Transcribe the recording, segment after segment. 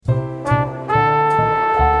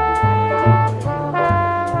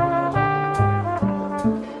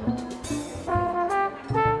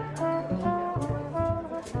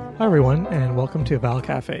everyone, and welcome to Val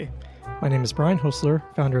Cafe. My name is Brian Hostler,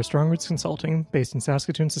 founder of Strong Roots Consulting, based in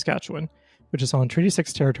Saskatoon, Saskatchewan, which is on Treaty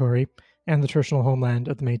 6 territory and the traditional homeland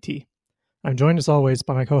of the Métis. I'm joined as always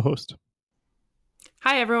by my co-host.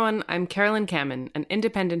 Hi everyone, I'm Carolyn Cammon, an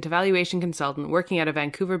independent evaluation consultant working out of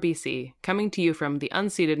Vancouver, BC, coming to you from the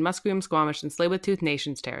unceded Musqueam, Squamish, and Tsleil-Waututh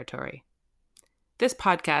Nations territory. This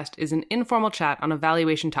podcast is an informal chat on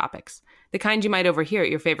evaluation topics, the kind you might overhear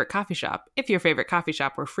at your favorite coffee shop, if your favorite coffee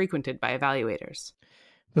shop were frequented by evaluators.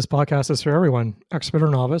 This podcast is for everyone, expert or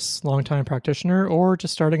novice, longtime practitioner, or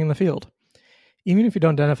just starting in the field. Even if you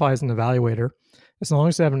don't identify as an evaluator, as long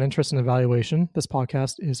as you have an interest in evaluation, this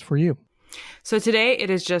podcast is for you. So today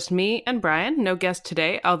it is just me and Brian, no guest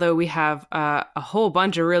today, although we have a whole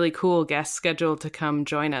bunch of really cool guests scheduled to come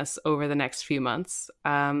join us over the next few months.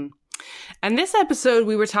 And this episode,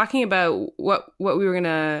 we were talking about where we were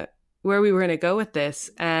gonna go with this.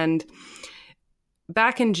 And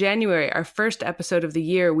back in January, our first episode of the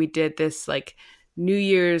year, we did this like New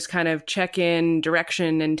Year's kind of check-in,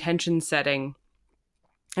 direction, intention setting.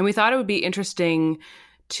 And we thought it would be interesting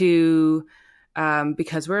to,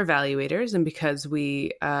 because we're evaluators and because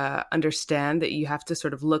we understand that you have to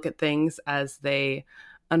sort of look at things as they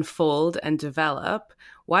unfold and develop,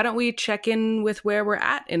 why don't we check in with where we're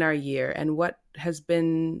at in our year and what has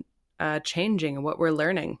been changing and what we're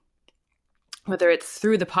learning, whether it's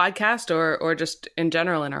through the podcast or just in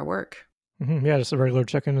general in our work. Mm-hmm. Yeah, just a regular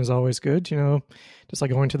check-in is always good, just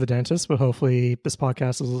like going to the dentist, but hopefully this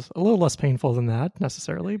podcast is a little less painful than that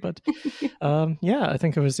necessarily. But I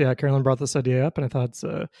think it was, Carolyn brought this idea up and I thought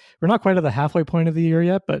we're not quite at the halfway point of the year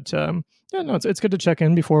yet, but it's good to check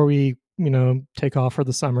in before we, take off for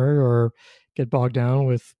the summer or get bogged down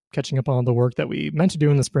with catching up on the work that we meant to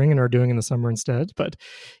do in the spring and are doing in the summer instead. But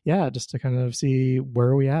yeah, just to kind of see where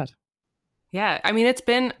are we at. Yeah, I mean, it's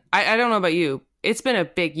been, I don't know about you, it's been a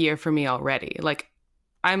big year for me already.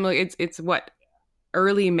 It's what,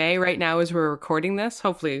 early May right now as we're recording this.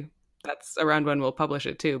 Hopefully that's around when we'll publish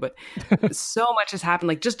it too. But so much has happened.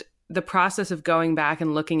 Like just the process of going back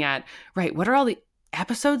and looking at, right, what are all the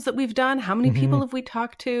episodes that we've done? How many people have we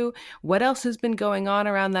talked to? What else has been going on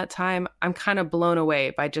around that time? I'm kind of blown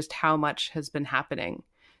away by just how much has been happening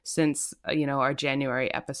since, our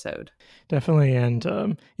January episode. Definitely. And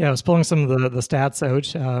I was pulling some of the stats out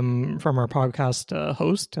from our podcast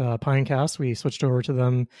host, Pinecast. We switched over to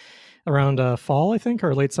them around fall, I think,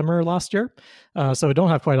 or late summer last year. So we don't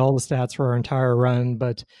have quite all the stats for our entire run.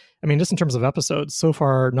 But I mean, just in terms of episodes, so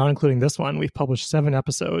far, not including this one, we've published 7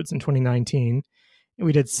 episodes in 2019.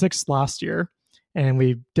 We did 6 last year. And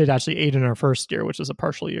we did actually 8 in our first year, which is a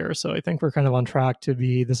partial year. So I think we're kind of on track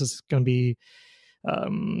this is going to be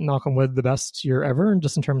knock on wood, the best year ever,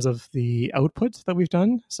 just in terms of the output that we've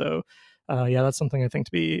done. So that's something I think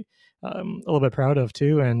to be a little bit proud of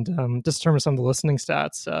too. And just in terms of some of the listening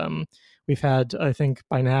stats, we've had, I think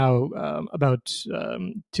by now, about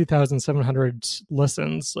 2,700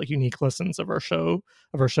 listens, like unique listens of our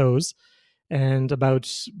shows. And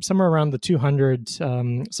about somewhere around the 200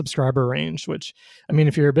 subscriber range, which, I mean,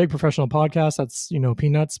 if you're a big professional podcast, that's,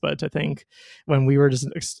 peanuts. But I think when we were just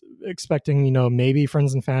expecting, maybe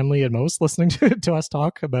friends and family at most listening to us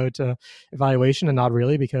talk about evaluation, and not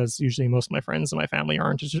really, because usually most of my friends and my family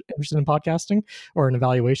aren't interested in podcasting or in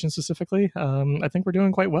evaluation specifically. I think we're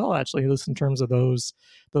doing quite well, actually, at least in terms of those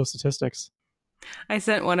statistics. I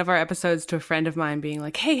sent one of our episodes to a friend of mine being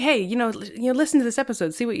like, hey, listen to this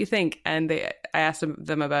episode, see what you think. And I asked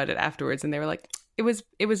them about it afterwards and they were like, it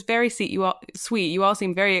was very sweet. You all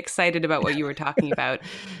seem very excited about what you were talking about,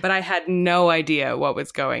 but I had no idea what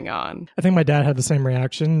was going on. I think my dad had the same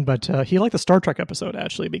reaction, but he liked the Star Trek episode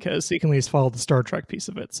actually, because he can at least follow the Star Trek piece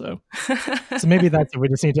of it. So maybe that's it. We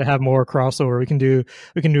just need to have more crossover. We can do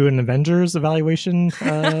an Avengers evaluation.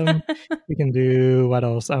 We can do what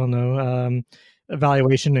else? I don't know.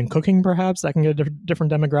 Evaluation and cooking, perhaps that can get a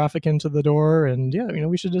different demographic into the door. And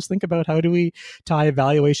we should just think about how do we tie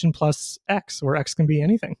evaluation plus X, where X can be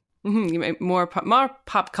anything. Mm-hmm. More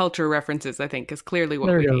pop culture references, I think, is clearly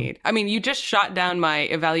what we need. I mean, you just shot down my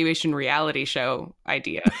evaluation reality show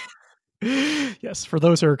idea. Yes, for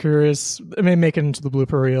those who are curious, it may make it into the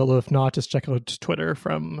blooper reel. If not, just check out Twitter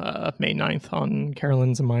from May 9th on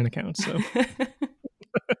Carolyn's and mine accounts. So.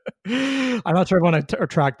 I'm not sure I want to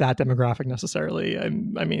attract that demographic necessarily. I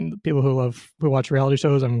mean, people who watch reality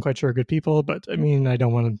shows, I'm quite sure are good people, but I mean, I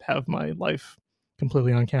don't want to have my life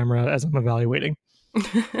completely on camera as I'm evaluating.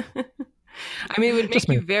 I mean, it would make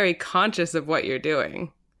you very conscious of what you're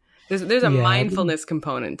doing. There's a mindfulness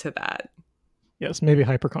component to that. Yes, maybe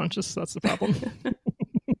hyper-conscious. That's the problem.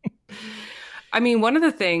 I mean, one of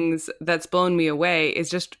the things that's blown me away is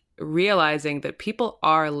just realizing that people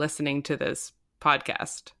are listening to this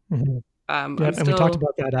podcast. Mm-hmm. And we talked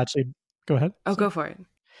about that actually. Go ahead. Oh, go for it.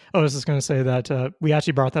 I was just going to say that we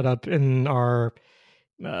actually brought that up in our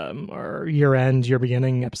year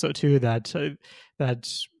beginning episode 2, that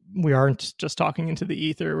we aren't just talking into the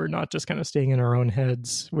ether. We're not just kind of staying in our own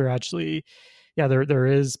heads. We're actually, there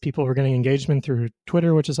is people, we're getting engagement through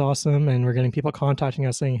Twitter, which is awesome. And we're getting people contacting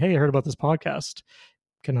us saying, hey, I heard about this podcast.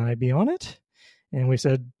 Can I be on it? And we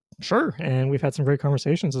said, sure. And we've had some great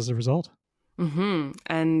conversations as a result. Mm-hmm.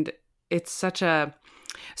 And it's so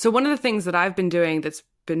one of the things that I've been doing that's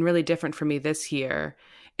been really different for me this year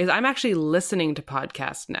is I'm actually listening to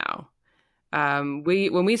podcasts now.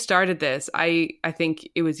 When we started this, I think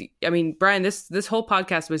it was, Brian, this whole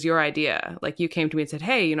podcast was your idea. Like, you came to me and said,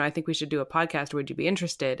 hey, I think we should do a podcast. Would you be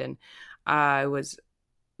interested? And I was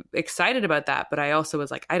excited about that. But I also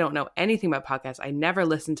was like, I don't know anything about podcasts. I never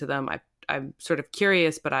listened to them. I'm sort of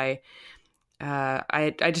curious, but I fall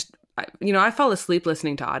asleep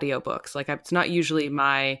listening to audiobooks. Like, it's not usually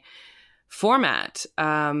my format.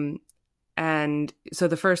 And so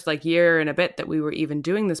the first year and a bit that we were even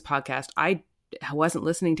doing this podcast, I wasn't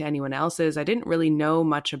listening to anyone else's. I didn't really know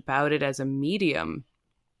much about it as a medium.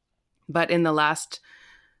 But in the last,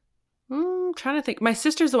 I'm trying to think, my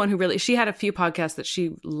sister's the one who she had a few podcasts that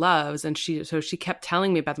she loves. And she kept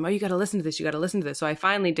telling me about them. Oh, you got to listen to this. You got to listen to this. So I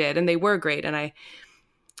finally did. And they were great. And I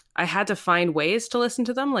had to find ways to listen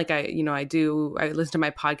to them. Like I listen to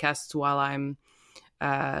my podcasts while I'm,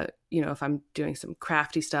 if I'm doing some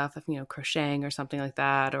crafty stuff, crocheting or something like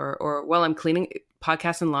that, or while I'm cleaning.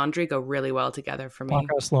 Podcasts and laundry go really well together for me.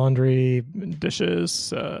 Podcast, laundry,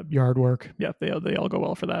 dishes, yard work. Yeah, they all go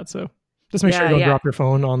well for that. So just make sure you don't drop your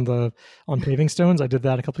phone on paving stones. I did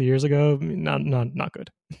that a couple of years ago. Not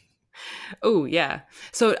good. Oh yeah.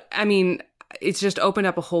 So it's just opened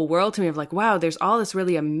up a whole world to me of wow, there's all this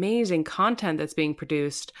really amazing content that's being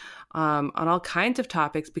produced on all kinds of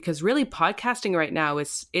topics, because really podcasting right now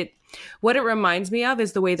what it reminds me of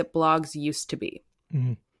is the way that blogs used to be.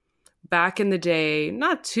 Mm-hmm. Back in the day,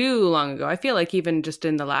 not too long ago, I feel like even just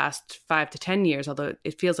in the last 5 to 10 years, although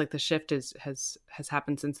it feels like the shift has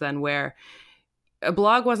happened since then, where a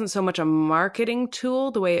blog wasn't so much a marketing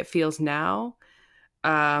tool the way it feels now,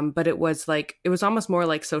 but it was almost more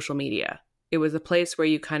like social media. It was a place where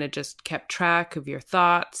you kind of just kept track of your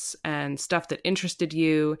thoughts and stuff that interested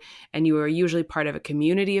you. And you were usually part of a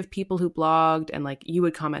community of people who blogged, and you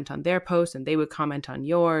would comment on their posts and they would comment on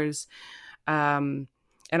yours.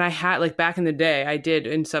 And I had, back in the day, I did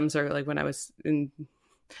in some sort of when I was in,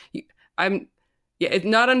 it's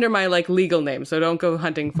not under my legal name, so don't go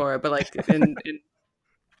hunting for it. But in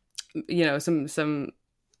some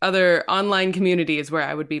other online communities where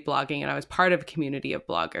I would be blogging, and I was part of a community of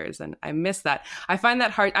bloggers, and I miss that. I find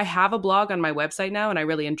that hard. I have a blog on my website now, and I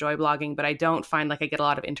really enjoy blogging, but I don't find I get a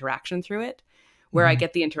lot of interaction through it. Where I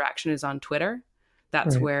get the interaction is on Twitter.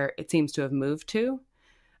 That's right. Where it seems to have moved to.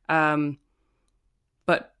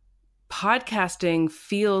 But podcasting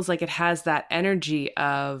feels like it has that energy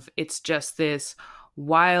of, it's just this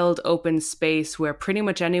wild open space where pretty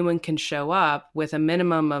much anyone can show up with a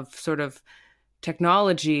minimum of sort of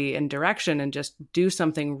technology and direction and just do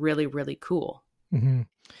something really, really cool. Mm-hmm.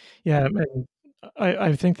 Yeah. And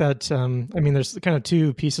I think that, there's kind of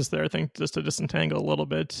two pieces there, I think, just to disentangle a little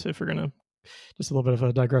bit, if we're going to, just a little bit of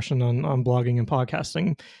a digression on blogging and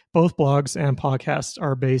podcasting. Both blogs and podcasts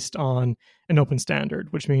are based on an open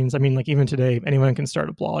standard, which means, even today, anyone can start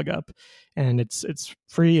a blog up, and it's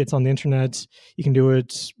free. It's on the internet. You can do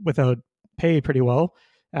it without pay pretty well,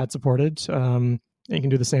 ad supported. And you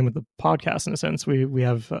can do the same with the podcast in a sense. We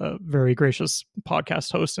have a very gracious podcast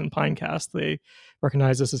host in Pinecast. They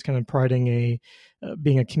recognize this as kind of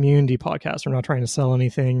being a community podcast. We're not trying to sell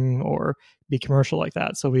anything or be commercial like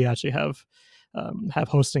that. So we actually have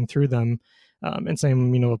hosting through them. And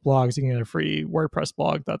same, with blogs, you can get a free WordPress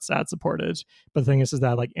blog that's ad supported. But the thing is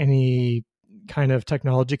that any kind of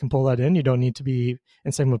technology can pull that in. You don't need to be,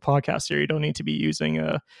 and same with podcasts here, you don't need to be using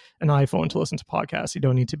an iPhone to listen to podcasts. You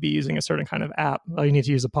don't need to be using a certain kind of app. Well, you need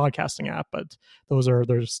to use a podcasting app, but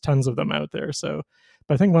there's tons of them out there. So,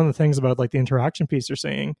 but I think one of the things about the interaction piece you're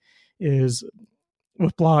saying is,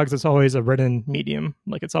 with blogs, it's always a written medium.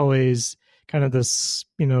 It's always kind of this,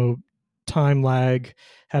 time lag,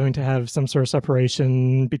 having to have some sort of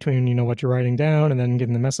separation between, what you're writing down and then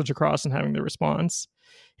getting the message across and having the response.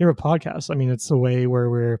 Here with podcasts, it's the way where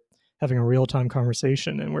we're having a real-time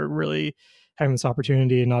conversation, and we're really having this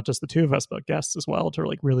opportunity, and not just the two of us, but guests as well,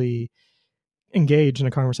 to really engage in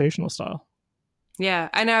a conversational style. Yeah.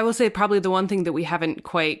 And I will say probably the one thing that we haven't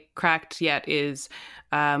quite cracked yet is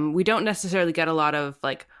we don't necessarily get a lot of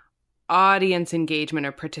audience engagement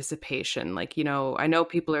or participation. Like, you know, I know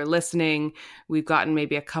people are listening. We've gotten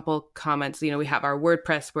maybe a couple comments. You know, we have our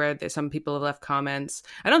WordPress where some people have left comments.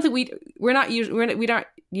 I don't think we're not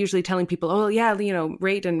usually telling people, oh yeah, you know,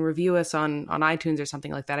 rate and review us on iTunes or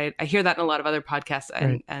something like that. I hear that in a lot of other podcasts,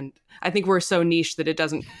 and I think we're so niche that it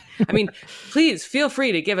doesn't. I mean, please feel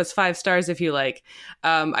free to give us 5 stars if you like.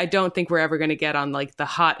 I don't think we're ever going to get on like the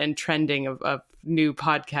hot and trending of new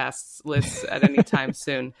podcasts lists at any time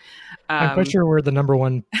soon. I'm quite sure we're the number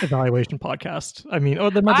 1 evaluation podcast. I mean,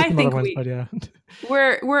 there might be some other ones, but yeah.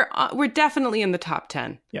 We're definitely in the top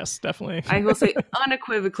 10. Yes, definitely. I will say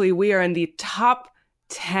unequivocally, we are in the top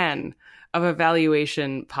 10 of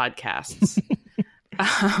evaluation podcasts.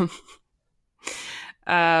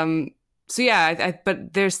 So yeah,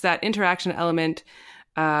 but there's that interaction element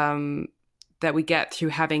that we get through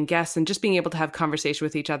having guests and just being able to have conversation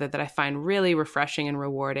with each other that I find really refreshing and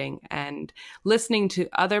rewarding. And listening to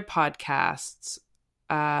other podcasts,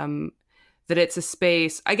 that it's a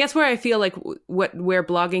space, I guess, where I feel like where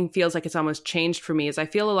blogging feels like it's almost changed for me is I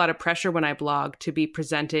feel a lot of pressure when I blog to be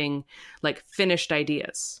presenting like finished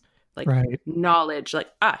ideas, like knowledge, like,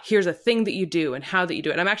 here's a thing that you do and how that you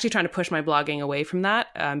do it. And I'm actually trying to push my blogging away from that,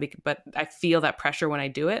 but I feel that pressure when I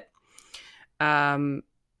do it.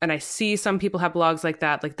 And I see some people have blogs like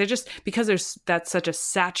that. Like they're just, because that's such a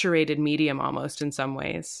saturated medium almost in some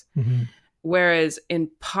ways. Mm-hmm. Whereas in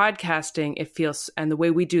podcasting, it feels, and the way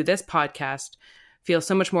we do this podcast feels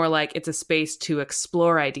so much more like it's a space to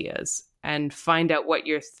explore ideas and find out what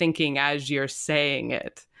you're thinking as you're saying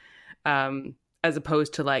it, as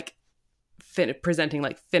opposed to like presenting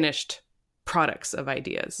like finished products of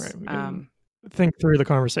ideas. Right. Think through the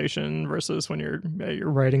conversation versus when you're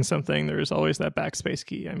writing something, there's always that backspace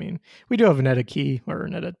key. I mean, we do have an edit key or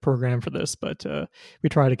an edit program for this, but we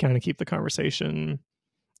try to kind of keep the conversation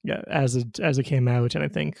as it came out. And I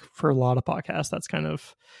think for a lot of podcasts, that's kind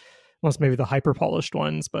of, unless maybe the hyper polished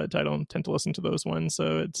ones, but I don't tend to listen to those ones.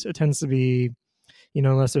 So it tends to be, you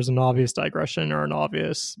know, unless there's an obvious digression or an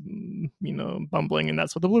obvious, you know, bumbling, and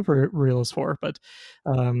that's what the blooper reel is for. But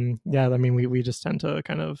I mean, we just tend to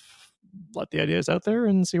kind of let the ideas out there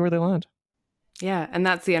and see where they land. Yeah. And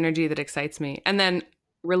that's the energy that excites me. And then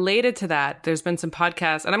related to that, there's been some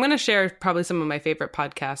podcasts, and I'm going to share probably some of my favorite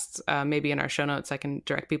podcasts, maybe in our show notes. I can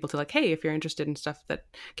direct people to like, hey, if you're interested in stuff that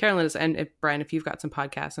Carolyn is, and Brian, if you've got some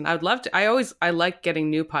podcasts, and I would love to, I like getting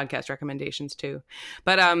new podcast recommendations too.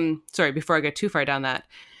 But sorry, before I get too far down that,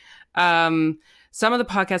 some of the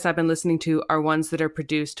podcasts I've been listening to are ones that are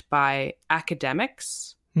produced by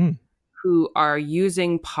academics who are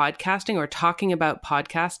using podcasting or talking about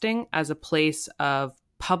podcasting as a place of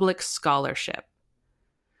public scholarship,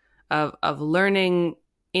 of learning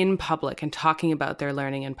in public and talking about their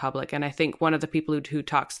learning in public. And I think one of the people who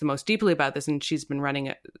talks the most deeply about this, and she's been running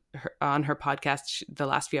it on her podcast, the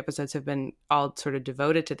last few episodes have been all sort of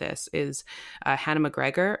devoted to this, is Hannah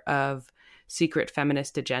McGregor of Secret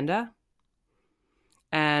Feminist Agenda.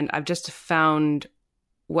 And I've just found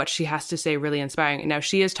what she has to say really inspiring. Now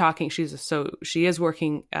she is talking, she is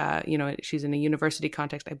working, you know, she's in a university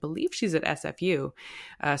context. I believe she's at SFU,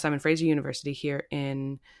 Simon Fraser University here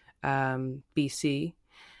in BC.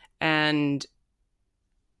 And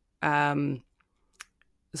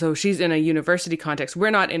so she's in a university context. We're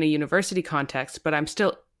not in a university context, but I'm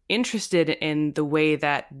still interested in the way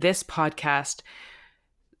that this podcast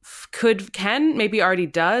can, maybe already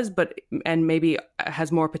does, and maybe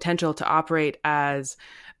has more potential to operate as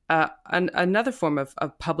another form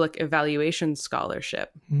of public evaluation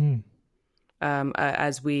scholarship.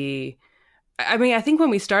 As we, I mean, I think when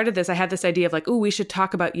we started this, I had this idea of like, oh, we should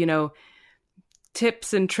talk about, you know,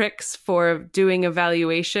 tips and tricks for doing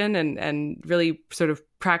evaluation and really sort of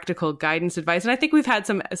practical guidance advice. And I think we've had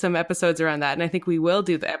some episodes around that, and I think we will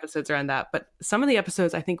do the episodes around that. But some of the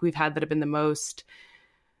episodes I think we've had that have been the most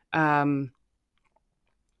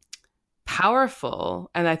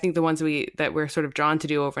powerful, and I think the ones that we're sort of drawn to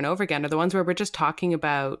do over and over again, are the ones where we're just talking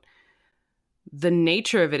about the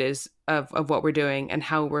nature of it is of what we're doing and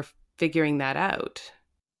how we're figuring that out.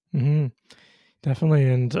 Mm-hmm. Definitely.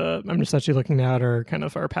 And I'm just actually looking at our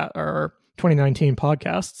 2019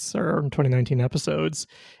 podcasts, or 2019 episodes,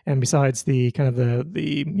 and besides the kind of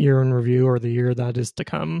the year in review, or the year that is to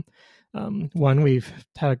come, we've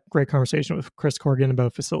had a great conversation with Chris Corrigan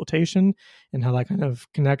about facilitation and how that kind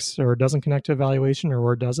of connects or doesn't connect to evaluation, or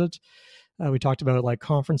where does it. We talked about like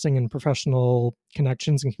conferencing and professional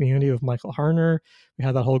connections and community with Michael Harner. We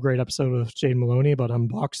had that whole great episode with Jade Maloney about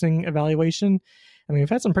unboxing evaluation. I mean, we've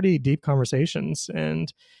had some pretty deep conversations,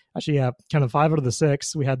 and actually, yeah, kind of 5 out of the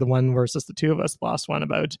 6, we had the one versus the 2 of us, the last one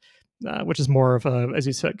about, which is more of a, as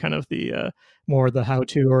you said, kind of the more the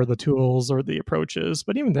how-to or the tools or the approaches.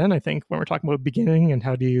 But even then, I think when we're talking about beginning and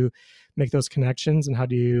how do you make those connections and how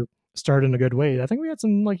do you start in a good way, I think we had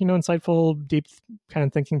some insightful, deep kind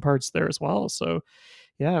of thinking parts there as well. So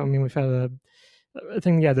yeah, I mean, we've had I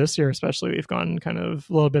think, yeah, this year especially, we've gone kind of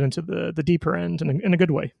a little bit into the deeper end in a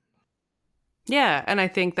good way. Yeah, and I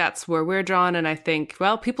think that's where we're drawn. And I think,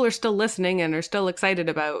 well, people are still listening and are still excited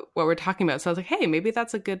about what we're talking about. So I was like, hey, maybe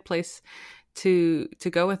that's a good place to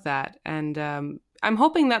go with that. And I'm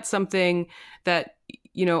hoping that's something that,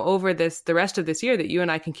 over the rest of this year, that you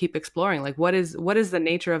and I can keep exploring. Like, what is the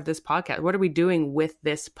nature of this podcast? What are we doing with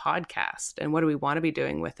this podcast? And what do we want to be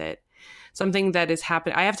doing with it? Something that is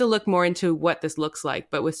happening. I have to look more into what this looks like.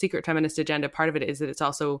 But with Secret Feminist Agenda, part of it is that it's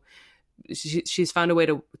also, she's found a way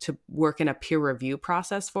to work in a peer review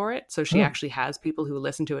process for it. So she actually has people who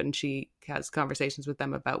listen to it, and she has conversations with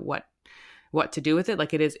them about what to do with it.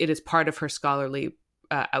 Like it is part of her scholarly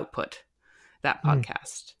output, that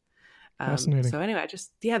podcast. Fascinating. So anyway,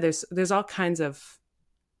 there's all kinds of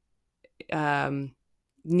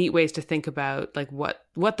neat ways to think about like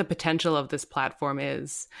what the potential of this platform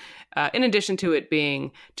is, in addition to it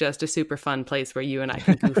being just a super fun place where you and I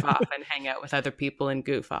can goof off and hang out with other people and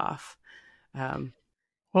goof off.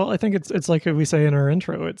 Well, I think it's like we say in our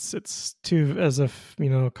intro, it's two, as if,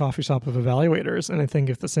 coffee shop of evaluators. And I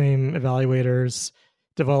think if the same evaluators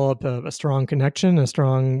develop a strong connection, a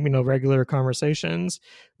strong, regular conversations,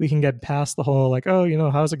 we can get past the whole like,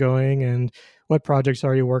 oh, how's it going? And what projects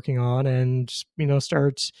are you working on? And,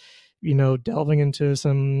 start, delving into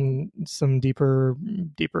some deeper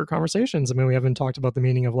conversations. I mean, we haven't talked about the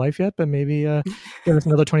meaning of life yet, but maybe give us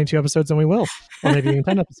another 22 episodes and we will, or maybe even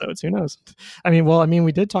 10 episodes, who knows? I mean,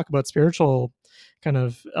 we did talk about spiritual kind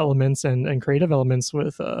of elements and creative elements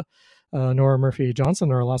with Nora Murphy Johnson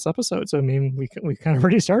in our last episode. So I mean, we kind of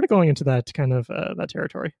already started going into that kind of that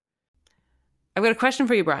territory. I've got a question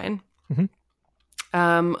for you, Brian.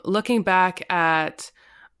 Mm-hmm. Looking back at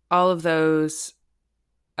all of those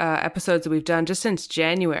episodes that we've done just since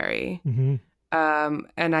January, mm-hmm.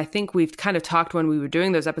 And I think we've kind of talked when we were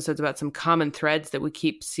doing those episodes about some common threads that we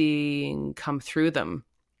keep seeing come through them,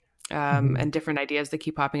 mm-hmm. and different ideas that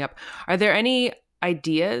keep popping up. Are there any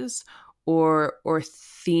ideas or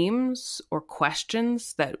themes or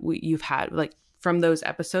questions that you've had like from those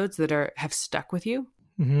episodes that have stuck with you?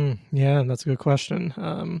 Mm-hmm. Yeah, that's a good question.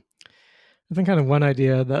 I think kind of one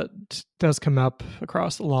idea that does come up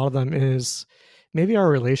across a lot of them is maybe our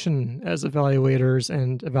relation as evaluators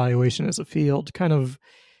and evaluation as a field, kind of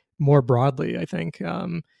more broadly, I think,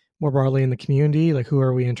 more broadly in the community, like who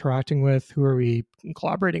are we interacting with? Who are we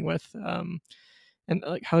collaborating with? And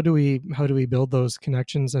like, how do we build those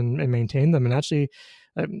connections and maintain them? And actually,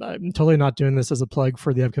 I'm totally not doing this as a plug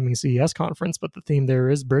for the upcoming CES conference, but the theme there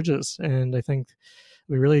is bridges. And I think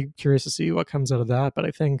we're really curious to see what comes out of that. But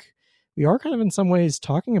I think we are kind of in some ways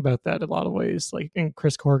talking about that in a lot of ways, like in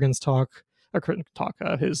Chris Corrigan's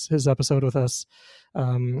his episode with us.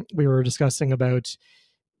 We were discussing about,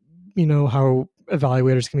 how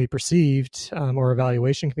evaluators can be perceived, or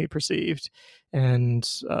evaluation can be perceived. And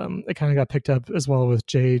it kind of got picked up as well with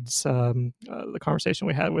Jade's, the conversation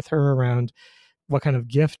we had with her around what kind of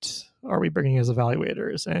gift are we bringing as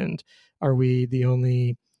evaluators? And are we the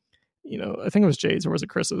only, I think it was Jade's or was it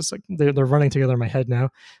Chris's? Like they're running together in my head now,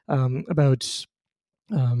 about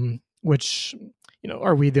which,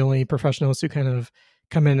 are we the only professionals who kind of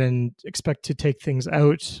come in and expect to take things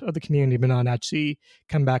out of the community, but not actually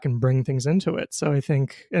come back and bring things into it? So I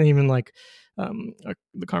think, and even like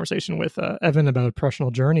the conversation with Evan about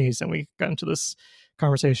professional journeys, and we got into this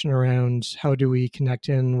conversation around how do we connect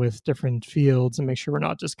in with different fields and make sure we're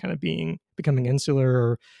not just kind of becoming insular,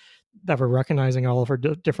 or that we're recognizing all of our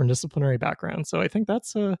different disciplinary backgrounds. So I think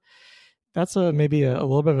that's maybe a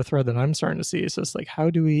little bit of a thread that I'm starting to see. It's just like, how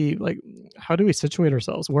do we situate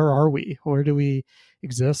ourselves? Where are we? Where do we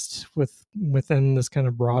exist within this kind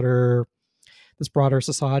of broader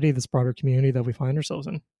society, this broader community that we find ourselves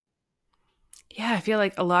in? Yeah, I feel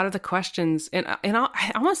like a lot of the questions, and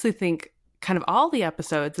I honestly think kind of all the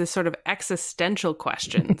episodes, this sort of existential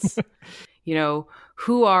questions,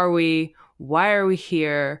 who are we? Why are we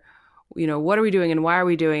here? What are we doing and why are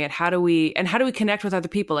we doing it? How do we connect with other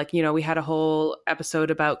people? Like, we had a whole episode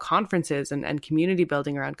about conferences and community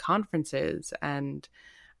building around conferences. And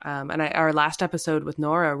our last episode with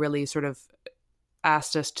Nora really sort of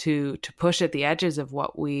asked us to push at the edges of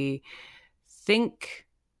what we think,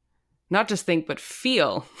 not just think, but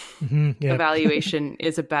feel mm-hmm, yeah. evaluation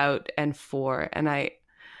is about and for. And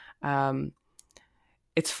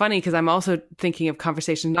it's funny because I'm also thinking of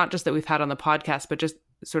conversations, not just that we've had on the podcast, but just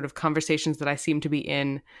sort of conversations that I seem to be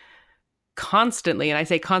in constantly. And I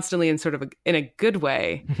say constantly in sort of in a good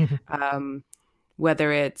way,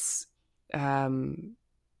 whether it's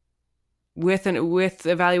with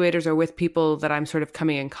evaluators or with people that I'm sort of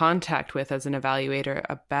coming in contact with as an evaluator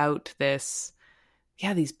about this,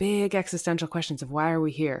 these big existential questions of why are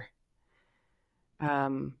we here?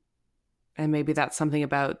 And maybe that's something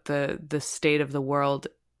about the state of the world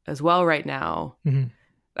as well right now.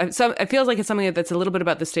 So it feels like it's something that's a little bit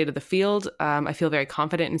about the state of the field. I feel very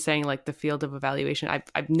confident in saying like the field of evaluation.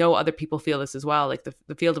 I know other people feel this as well. Like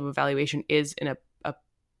the field of evaluation is in a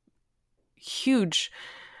huge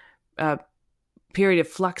period of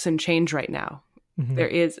flux and change right now. There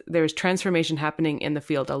is transformation happening in the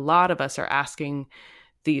field. A lot of us are asking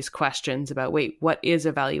these questions about, wait, what is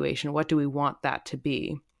evaluation? What do we want that to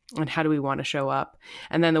be? And how do we want to show up?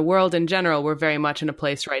 And then the world in general, we're very much in a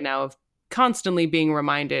place right now of constantly being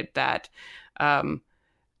reminded that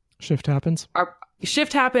shift happens.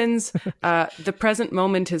 The present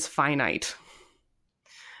moment is finite.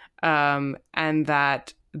 And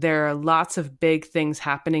that there are lots of big things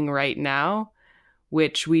happening right now,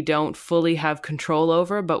 which we don't fully have control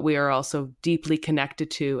over, but we are also deeply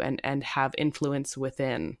connected to and have influence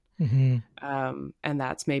within. And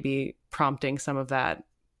that's maybe prompting some of that,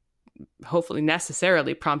 hopefully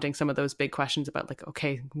necessarily prompting some of those big questions about like,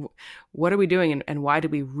 okay, what are we doing and why do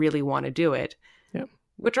we really want to do it? Yeah.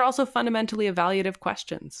 Which are also fundamentally evaluative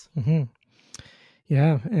questions.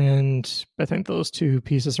 Yeah. And I think those two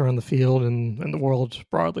pieces around the field and the world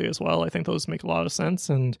broadly as well, I think those make a lot of sense.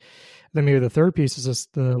 And then maybe the third piece is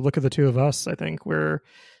just the look of the two of us. I think we're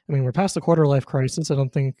past the quarter life crisis. I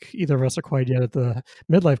don't think either of us are quite yet at the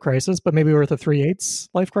midlife crisis, but maybe we're at the 3/8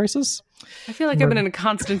 life crisis. I feel like I've been in a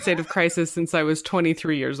constant state of crisis since I was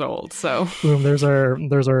 23 years old. So boom, there's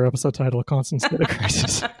our episode title, Constant State of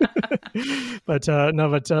Crisis. But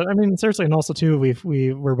seriously, and also too,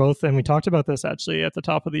 we're both, and we talked about this actually at the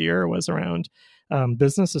top of the year, was around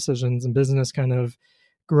business decisions and business kind of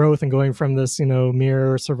growth and going from this,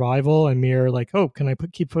 mere survival and mere like, oh, can I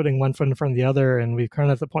keep putting one foot in front of the other? And we're kind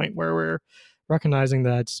of at the point where we're recognizing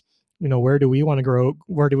that, where do we want to grow?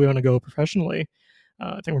 Where do we want to go professionally?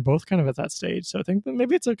 I think we're both kind of at that stage. So I think that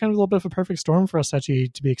maybe it's a kind of a little bit of a perfect storm for us actually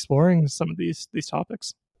to be exploring some of these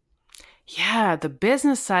topics. Yeah, the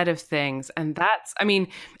business side of things. And that's, and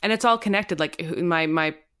it's all connected. Like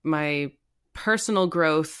my personal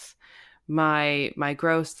growth, my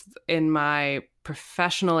growth in my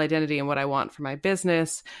professional identity and what I want for my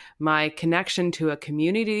business, my connection to a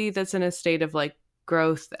community that's in a state of like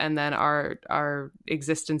growth, and then our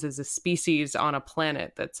existence as a species on a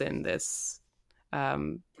planet that's in this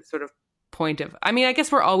sort of point of, I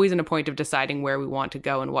guess we're always in a point of deciding where we want to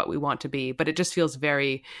go and what we want to be, but it just feels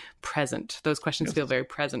very present. Those questions feel very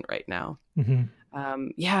present right now.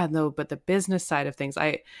 But the business side of things,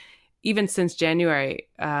 even since January,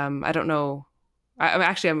 I don't know.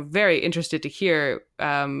 I'm very interested to hear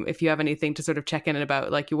if you have anything to sort of check in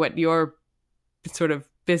about, like what your sort of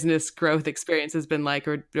business growth experience has been like,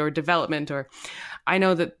 or development. Or I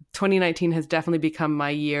know that 2019 has definitely become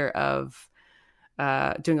my year of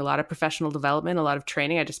doing a lot of professional development, a lot of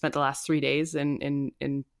training. I just spent the last 3 days in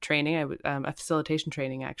training, a facilitation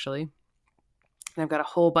training actually. And I've got a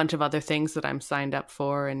whole bunch of other things that I'm signed up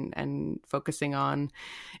for and focusing on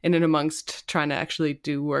in and amongst trying to actually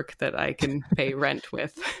do work that I can pay rent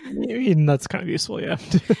with. And that's kind of useful, yeah.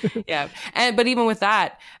 Yeah. But even with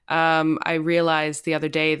that, I realized the other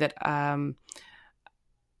day that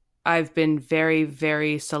I've been very,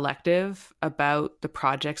 very selective about the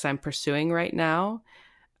projects I'm pursuing right now,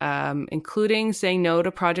 including saying no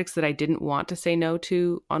to projects that I didn't want to say no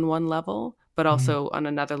to on one level, but also on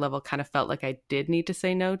another level kind of felt like I did need to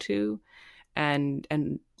say no to, and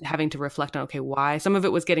having to reflect on, okay, why? Some of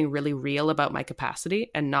it was getting really real about my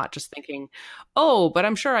capacity and not just thinking, oh, but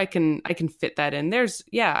I'm sure I can fit that in.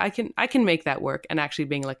 I can make that work, and actually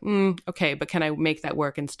being like, okay, but can I make that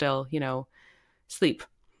work and still, sleep?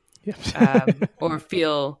 Or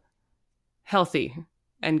feel healthy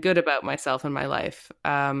and good about myself and my life.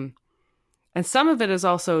 And some of it is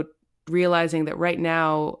also realizing that right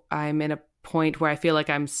now I'm in a point where I feel like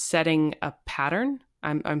I'm setting a pattern.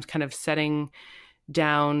 I'm kind of setting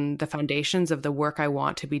down the foundations of the work I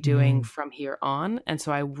want to be doing from here on. And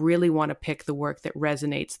so I really want to pick the work that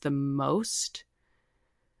resonates the most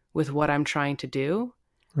with what I'm trying to do.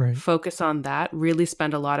 Right. Focus on that, really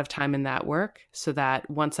spend a lot of time in that work, so that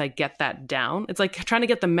once I get that down, it's like trying to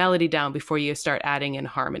get the melody down before you start adding in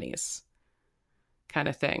harmonies kind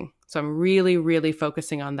of thing. So I'm really, really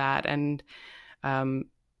focusing on that. And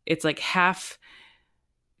it's like half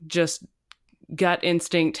just gut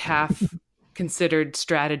instinct, half considered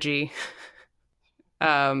strategy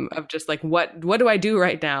of just like, what do I do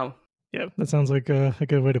right now? Yeah, that sounds like a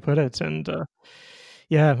good way to put it. And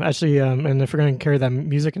yeah, actually, and if we're going to carry that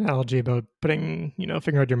music analogy about putting,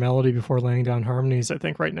 figuring out your melody before laying down harmonies, I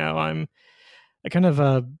think right now I kind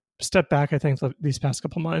of step back, I think, these past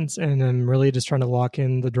couple months, and I'm really just trying to lock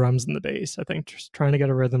in the drums and the bass. I think just trying to get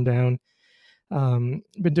a rhythm down.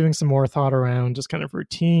 Been doing some more thought around just kind of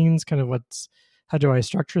routines, kind of how do I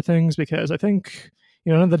structure things? Because I think,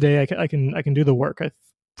 end of the day, I can do the work. I've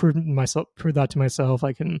proved that to myself.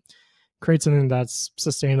 I can create something that's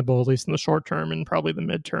sustainable, at least in the short term and probably the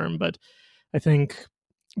midterm. But I think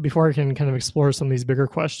before I can kind of explore some of these bigger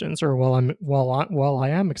questions, or while I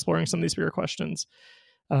am exploring some of these bigger questions,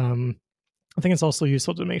 I think it's also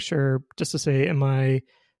useful to make sure, just to say, am I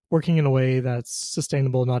working in a way that's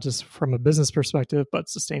sustainable, not just from a business perspective, but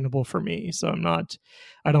sustainable for me? So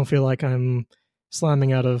I don't feel like I'm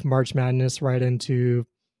slamming out of March Madness right into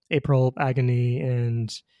April agony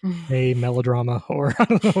and May melodrama, or I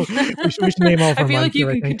don't know. We should name all of our I feel like you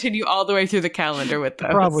here, can continue all the way through the calendar with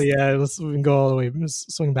those. Probably, yeah. We can go all the way,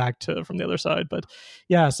 swing back to from the other side. But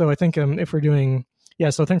yeah, so I think if we're doing,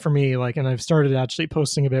 so I think for me, and I've started actually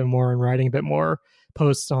posting a bit more and writing a bit more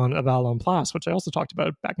posts on Avalon Plus, which I also talked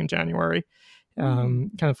about back in January.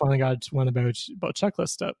 Kind of finally got one about checklist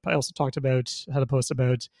stuff. I also talked about how to post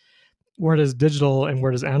about where does digital and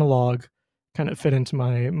where does analog kind of fit into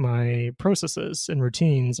my processes and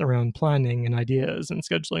routines around planning and ideas and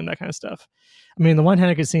scheduling, that kind of stuff. I mean, on the one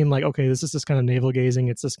hand, it could seem like, okay, this is just kind of navel gazing.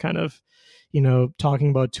 It's just kind of, talking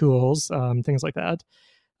about tools, things like that.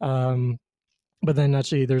 But then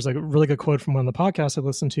actually there's a really good quote from one of the podcasts I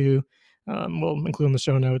listened to. We'll include in the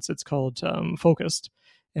show notes. It's called Focused.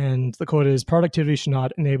 And the quote is, productivity should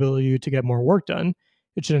not enable you to get more work done.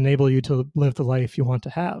 It should enable you to live the life you want to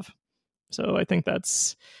have. So I think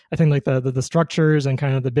like the structures and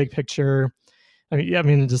kind of the big picture. I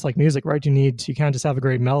mean, just like music, right? You can't just have a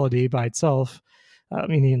great melody by itself.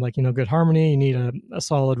 You need good harmony. You need a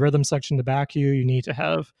solid rhythm section to back you. You need to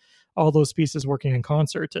have all those pieces working in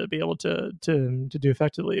concert to be able to do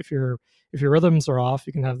effectively. If your rhythms are off,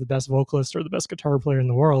 you can have the best vocalist or the best guitar player in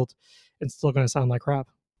the world. It's still going to sound like crap.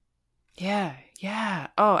 Yeah. Yeah.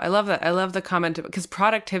 Oh, I love that. I love the comment, because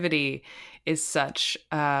productivity is such,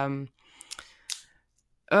 one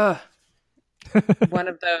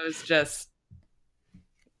of those just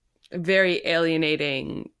very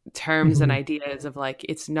alienating terms and ideas of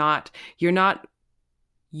you're not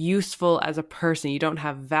useful as a person. You don't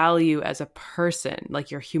have value as a person.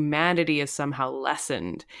 Like, your humanity is somehow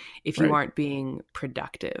lessened if you aren't being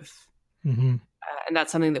productive. Mm-hmm. And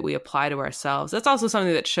that's something that we apply to ourselves. That's also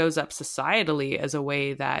something that shows up societally as a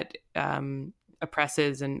way that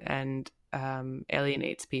oppresses and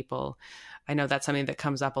alienates people. I know that's something that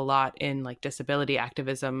comes up a lot in disability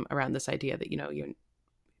activism, around this idea that,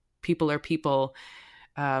 people are people,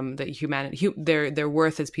 that humanity, their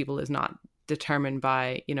worth as people is not determined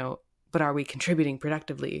by, but are we contributing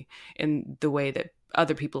productively in the way that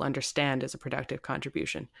other people understand as a productive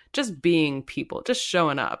contribution? Just being people, just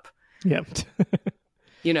showing up. Yeah.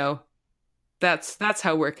 That's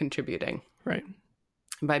how we're contributing. Right.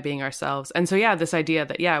 By being ourselves. And so, this idea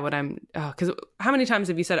that, because how many times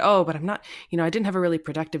have you said, but I'm not, I didn't have a really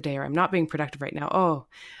productive day, or I'm not being productive right now. Oh,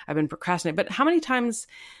 I've been procrastinating. But how many times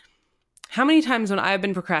when I've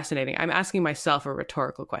been procrastinating, I'm asking myself a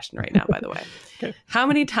rhetorical question right now, by the way. Okay. How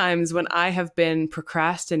many times when I have been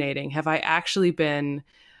procrastinating have I actually been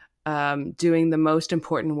doing the most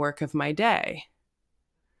important work of my day,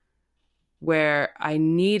 where I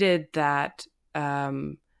needed that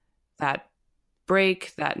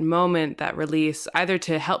break, that moment, that release, either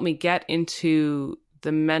to help me get into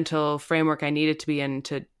the mental framework I needed to be in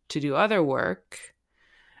to do other work,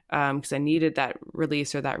 because I needed that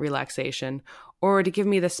release or that relaxation, or to give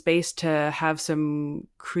me the space to have some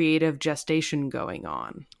creative gestation going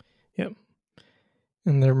on. Yep.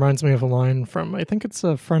 And that reminds me of a line from, I think it's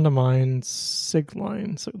a friend of mine's SIG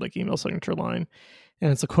line, so email signature line.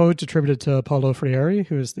 And it's a quote attributed to Paulo Freire,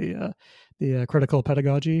 who is the critical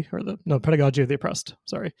pedagogy, or pedagogy of the oppressed,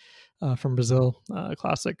 from Brazil,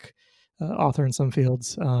 classic author in some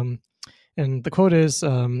fields. And the quote is,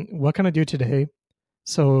 what can I do today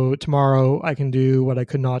so tomorrow I can do what I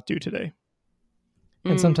could not do today?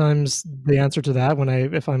 And sometimes the answer to that,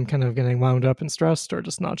 if I'm kind of getting wound up and stressed, or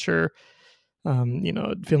just not sure,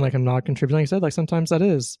 feeling like I'm not contributing, like I said, sometimes that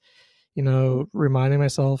is, reminding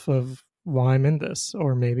myself of why I'm in this,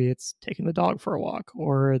 or maybe it's taking the dog for a walk,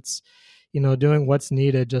 or it's, doing what's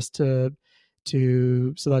needed just to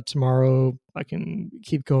so that tomorrow I can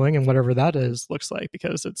keep going, and whatever that is looks like,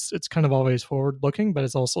 because it's kind of always forward looking, but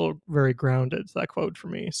it's also very grounded, that quote for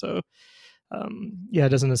me. So it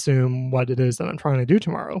doesn't assume what it is that I'm trying to do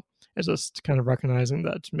tomorrow. It's just kind of recognizing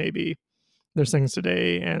that maybe there's things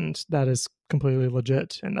today and that is completely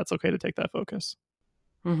legit, and that's okay to take that focus.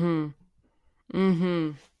 I'm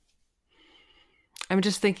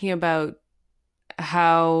just thinking about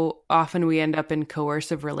how often we end up in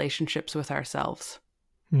coercive relationships with ourselves,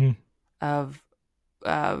 of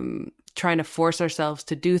trying to force ourselves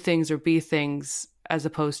to do things or be things, as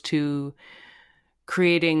opposed to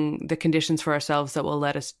creating the conditions for ourselves that will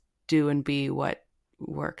let us do and be what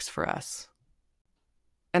works for us.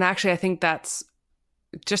 And actually, I think that's,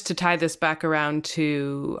 just to tie this back around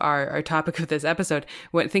to our topic of this episode,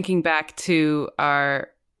 when thinking back to our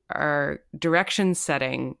direction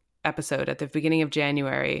setting episode at the beginning of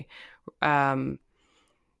January, to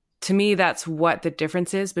me, that's what the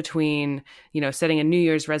difference is between, setting a New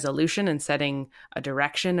Year's resolution and setting a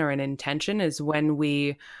direction or an intention, is when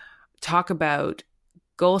we talk about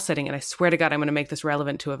goal setting. And I swear to God, I'm going to make this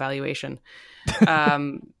relevant to evaluation.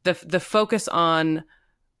 The focus on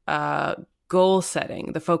goal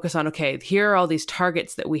setting, the focus on, okay, here are all these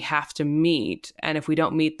targets that we have to meet, and if we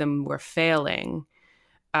don't meet them, we're failing.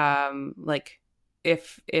 Like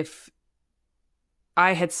if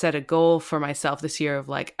I had set a goal for myself this year of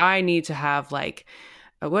like, I need to have like,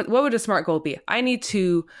 what would a SMART goal be? I need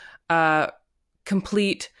to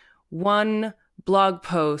complete one blog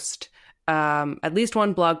post, at least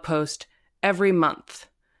one blog post every month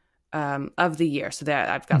of the year. So that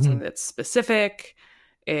I've got something that's specific,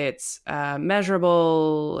 it's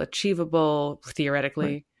measurable, achievable,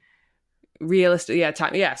 theoretically, realistic. Yeah,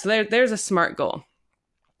 time. Yeah. So there's a SMART goal.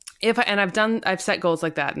 I've set goals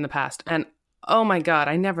like that in the past, and oh my God,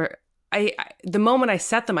 the moment I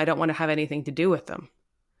set them, I don't want to have anything to do with them.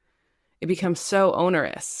 It becomes so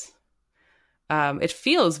onerous. It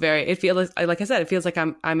feels like I said, it feels like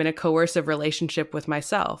I'm in a coercive relationship with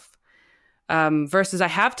myself. Versus I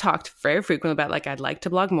have talked very frequently about, like, I'd like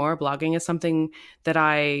to blog more. Blogging is something that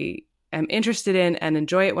I am interested in and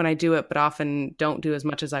enjoy it when I do it, but often don't do as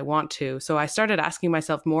much as I want to. So I started asking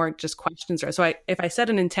myself more just questions. So if I set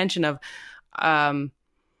an intention of, blogging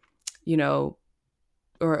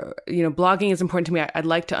is important to me, I'd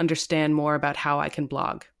like to understand more about how I can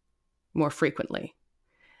blog more frequently.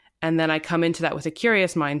 And then I come into that with a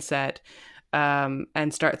curious mindset,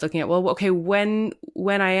 and start looking at, well, okay, when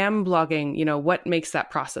I am blogging, what makes that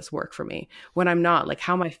process work for me? When I'm not, like,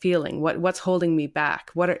 how am I feeling? What's holding me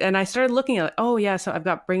back? And I started looking at, so I've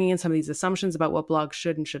got bringing in some of these assumptions about what blogs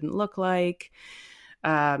should and shouldn't look like,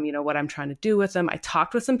 what I'm trying to do with them. I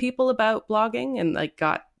talked with some people about blogging and like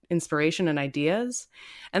got inspiration and ideas.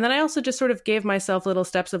 And then I also just sort of gave myself little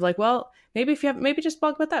steps of like, well, maybe just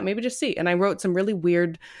blog about that, maybe just see. And I wrote some really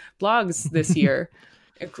weird blogs this year.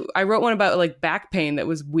 I wrote one about like back pain that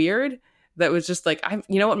was weird. That was just like,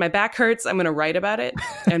 my back hurts. I'm going to write about it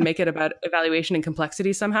and make it about evaluation and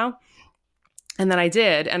complexity somehow. And then I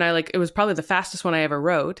did. And it was probably the fastest one I ever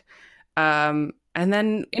wrote. And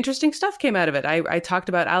then interesting stuff came out of it. I talked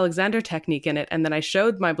about Alexander Technique in it. And then I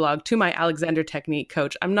showed my blog to my Alexander Technique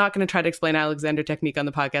coach. I'm not going to try to explain Alexander Technique on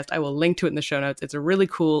the podcast. I will link to it in the show notes. It's a really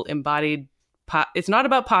cool embodied, it's not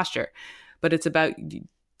about posture, but it's about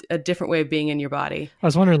a different way of being in your body. I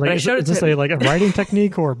was wondering, is this a writing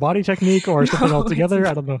technique or body technique or something altogether?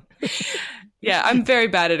 I don't know. Yeah, I'm very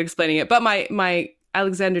bad at explaining it. But my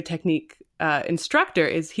Alexander Technique instructor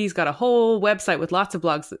he's got a whole website with lots of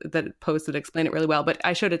blogs that post that explain it really well. But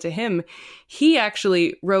I showed it to him. He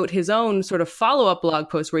actually wrote his own sort of follow-up blog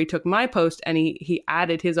post where he took my post and he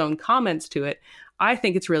added his own comments to it. I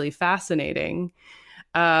think it's really fascinating.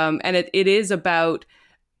 And it is about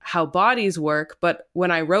how bodies work. But when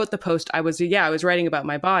I wrote the post, I was writing about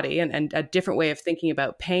my body and a different way of thinking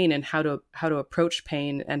about pain and how to approach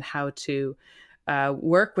pain and how to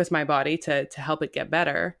work with my body to help it get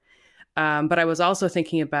better. But I was also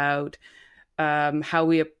thinking about how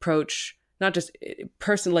we approach not just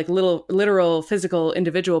literal physical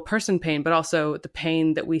individual person pain, but also the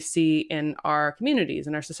pain that we see in our communities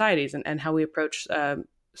and our societies, and how we approach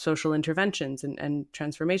social interventions and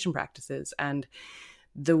transformation practices and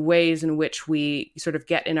the ways in which we sort of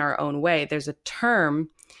get in our own way. There's a term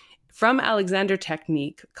from Alexander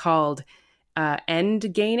Technique called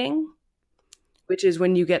end gaining, which is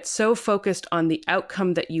when you get so focused on the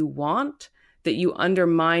outcome that you want that you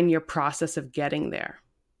undermine your process of getting there.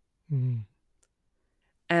 Mm.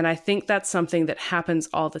 And I think that's something that happens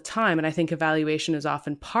all the time. And I think evaluation is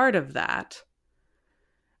often part of that.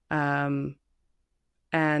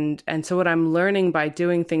 And so what I'm learning by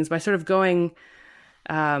doing things, by sort of going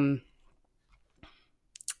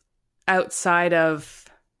outside of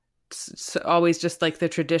always just like the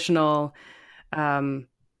traditional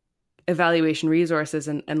evaluation resources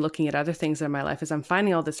and looking at other things in my life, is I'm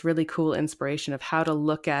finding all this really cool inspiration of how to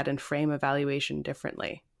look at and frame evaluation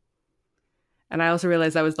differently. And I also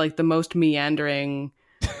realized I was like the most meandering,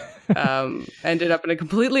 ended up in a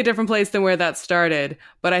completely different place than where that started.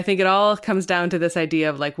 But I think it all comes down to this idea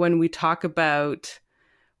of like, when we talk about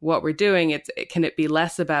what we're doing, can it be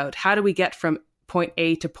less about how do we get from point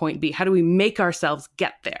A to point B? How do we make ourselves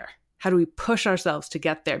get there? How do we push ourselves to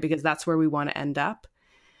get there? Because that's where we want to end up.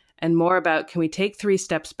 And more about, can we take 3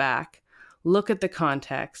 steps back, look at the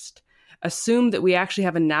context, assume that we actually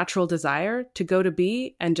have a natural desire to go to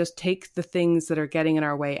B, and just take the things that are getting in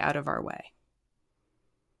our way out of our way?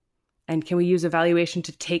 And can we use evaluation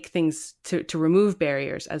to take things, to remove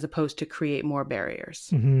barriers as opposed to create more barriers?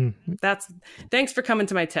 Mm-hmm. Thanks for coming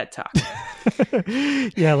to my TED Talk.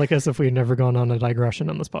 Yeah, like as if we'd never gone on a digression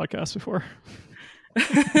on this podcast before.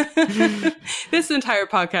 This entire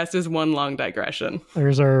podcast is one long digression.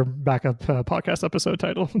 There's our backup podcast episode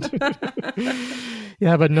title.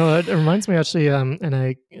 Yeah, but no, it reminds me actually, and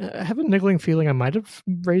I have a niggling feeling I might have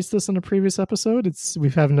raised this in a previous episode.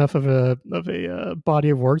 We've had enough of a body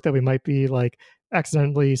of work that we might be like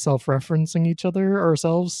accidentally self-referencing each other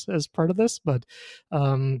ourselves as part of this. But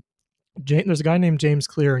there's a guy named James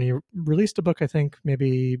Clear, and he released a book, I think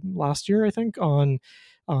maybe last year, I think, on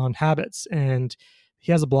habits, and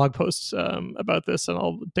he has a blog post about this, and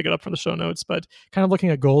I'll dig it up from the show notes, but kind of looking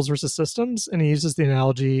at goals versus systems. And he uses the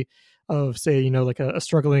analogy of, say, like a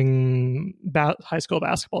struggling high school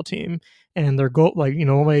basketball team, and their goal, like,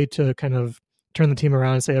 a way to kind of turn the team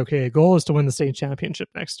around and say, okay, a goal is to win the state championship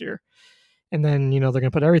next year. And then, they're going to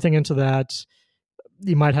put everything into that.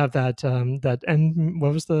 You might have that end.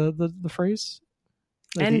 What was the phrase?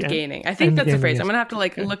 Like end gaining. I think that's the phrase. Yes. I'm going to have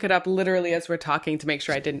to look it up literally as we're talking to make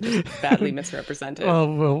sure I didn't just badly misrepresent it.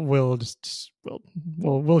 Well,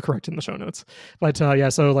 we'll correct in the show notes. But yeah,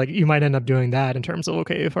 so like you might end up doing that in terms of,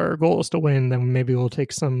 okay, if our goal is to win, then maybe we'll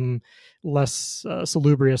take some less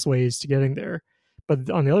salubrious ways to getting there. But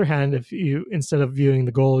on the other hand, if you, instead of viewing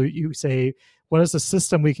the goal, you say, what is the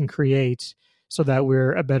system we can create so that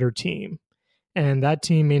we're a better team? And that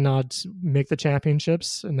team may not make the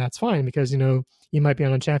championships, and that's fine, because, you might be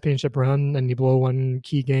on a championship run and you blow one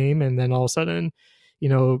key game, and then all of a sudden,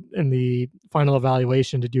 in the final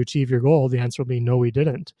evaluation, did you achieve your goal? The answer will be no, we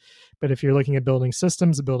didn't. But if you're looking at building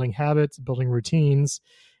systems, building habits, building routines,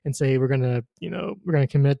 and say we're going to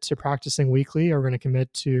commit to practicing weekly, or we're going to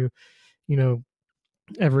commit to,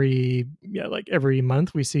 every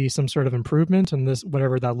month we see some sort of improvement, and this,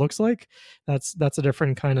 whatever that looks like, that's a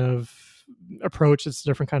different kind of approach. It's a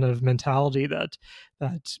different kind of mentality that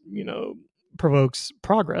provokes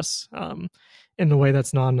progress in a way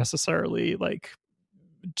that's not necessarily like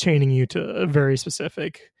chaining you to a very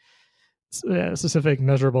specific,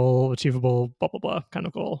 measurable, achievable, blah blah blah kind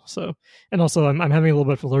of goal. So, and also I'm having a little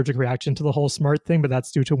bit of allergic reaction to the whole SMART thing, but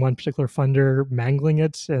that's due to one particular funder mangling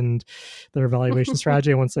it and their evaluation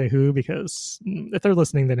strategy. I won't say who, because if they're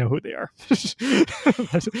listening, they know who they are.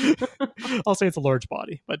 I'll say it's a large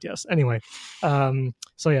body, but yes. Anyway,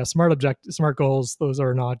 so yeah, SMART goals. Those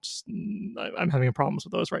are not. I'm having problems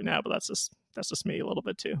with those right now, but that's just me a little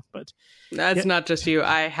bit too. But that's not just you.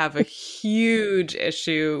 I have a huge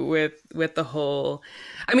issue with the whole.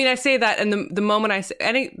 I mean, I say that, and the moment I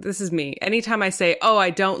say this is me. Anytime I say, "Oh,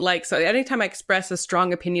 I don't like," so anytime I express a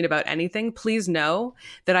strong opinion about anything, please know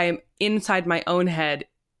that I am inside my own head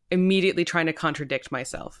immediately trying to contradict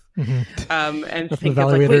myself, and think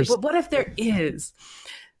of like, wait, what if there is?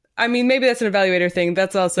 I mean, maybe that's an evaluator thing.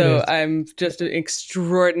 That's also, I'm just an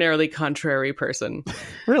extraordinarily contrary person.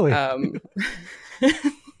 Really?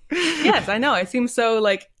 Yes, I know. I seem so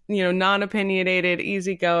non-opinionated,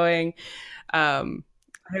 easygoing. I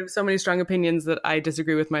have so many strong opinions that I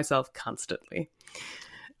disagree with myself constantly.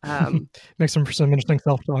 Makes for some interesting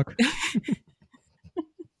self-talk.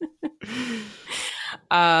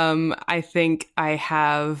 I think I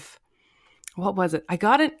have, what was it? I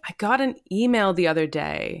got an email the other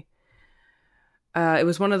day. It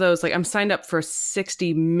was one of those, like, I'm signed up for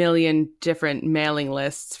 60 million different mailing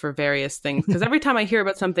lists for various things. Because every time I hear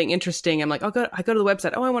about something interesting, I'm like, I go to the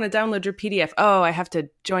website. Oh, I want to download your PDF. Oh, I have to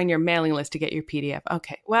join your mailing list to get your PDF.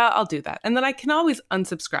 Okay, well, I'll do that. And then I can always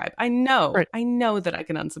unsubscribe. I know that I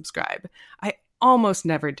can unsubscribe. I almost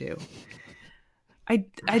never do. I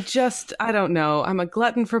don't know. I'm a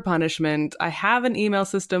glutton for punishment. I have an email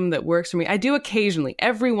system that works for me. I do occasionally,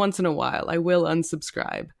 every once in a while, I will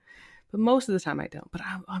unsubscribe. but most of the time I don't. But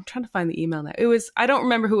I'm trying to find the email now. I don't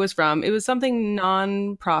remember who it was from. It was something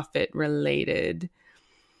nonprofit related.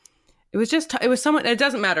 It was someone, it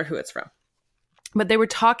doesn't matter who it's from, but they were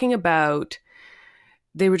just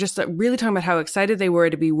really talking about how excited they were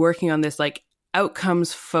to be working on this like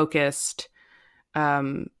outcomes focused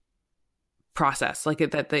process. Like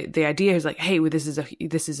that the idea is like, hey, this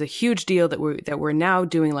is a huge deal that we're now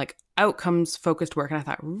doing like outcomes focused work. And I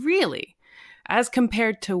thought, really? As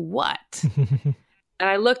compared to what? And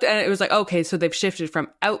I looked and it was like, okay, so they've shifted from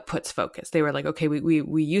outputs focused. They were like, okay,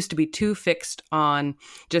 we used to be too fixed on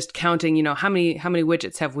just counting, you know, how many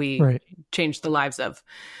widgets have we changed the lives of?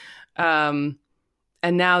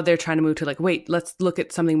 And now they're trying to move to like, wait, let's look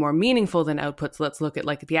at something more meaningful than outputs. Let's look at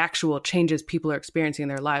like the actual changes people are experiencing in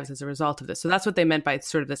their lives as a result of this. So that's what they meant by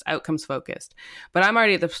sort of this outcomes focused. But I'm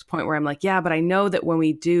already at this point where I'm like, yeah, but I know that when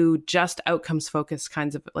we do just outcomes focused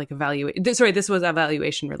kinds of like this was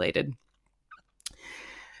evaluation related.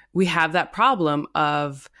 We have that problem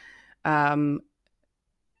of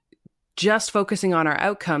just focusing on our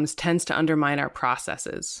outcomes tends to undermine our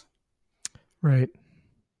processes. Right.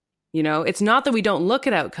 You know, it's not that we don't look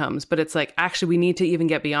at outcomes, but it's like, actually, we need to even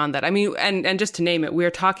get beyond that. I mean, and just to name it, we're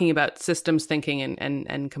talking about systems thinking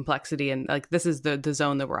and complexity. And like, this is the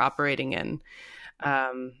zone that we're operating in.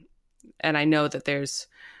 And I know that there's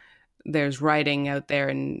writing out there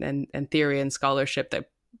and theory and scholarship that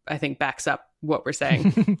I think backs up what we're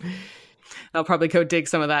saying. I'll probably go dig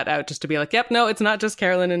some of that out just to be like, yep, no, it's not just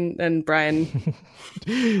Carolyn and Brian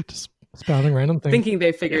just spouting random things, thinking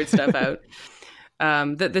they figured stuff out.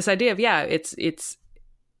 This idea of, it's,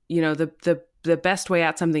 you know, the best way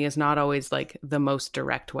at something is not always like the most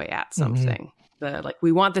direct way at something. Mm-hmm. Like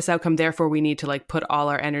we want this outcome, therefore we need to like put all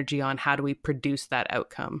our energy on how do we produce that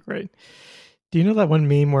outcome. Right. Do you know that one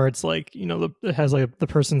meme where it's like, you know, it has like the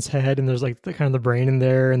person's head and there's like the kind of the brain in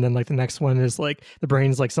there. And then like the next one is like the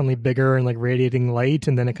brain's like suddenly bigger and like radiating light.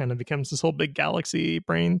 And then it kind of becomes this whole big galaxy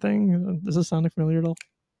brain thing. Does this sound familiar at all?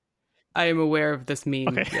 I am aware of this meme.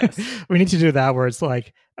 Okay. Yes. We need to do that where it's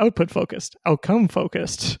like output focused, outcome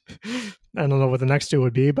focused. I don't know what the next two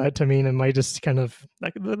would be, but I mean, it might just kind of,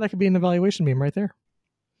 that could be an evaluation meme right there.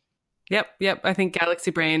 Yep. I think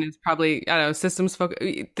Galaxy Brain is probably, I don't know, systems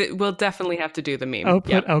focus. We'll definitely have to do the meme.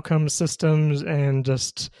 Output, outcome systems, and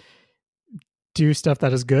just do stuff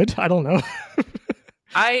that is good. I don't know.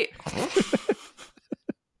 I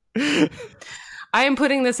am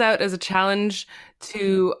putting this out as a challenge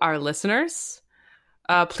to our listeners.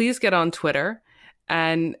 Please get on Twitter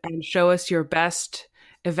and show us your best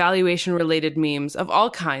evaluation related memes of all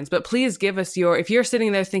kinds. But please give us if you're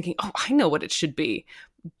sitting there thinking, oh, I know what it should be.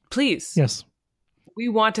 Please. Yes. We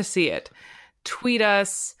want to see it. Tweet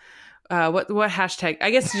us. What hashtag?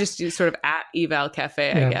 I guess just sort of at Eval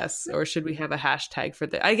Cafe, I guess. Or should we have a hashtag for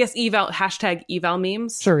the? I guess hashtag eval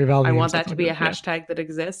memes. Sure, eval memes. I want that to be a hashtag that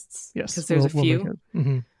exists. Yes. Because there's a few.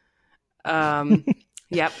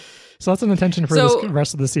 Yep. So that's an intention for this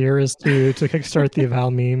rest of this year is to kickstart the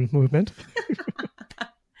eval meme movement.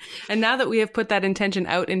 And now that we have put that intention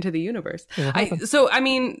out into the universe. I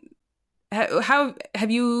mean, how have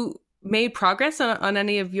you made progress on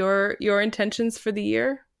any of your intentions for the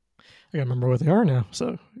year? I gotta remember what they are now.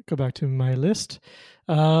 So go back to my list.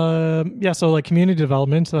 So like community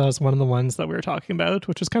development is one of the ones that we were talking about,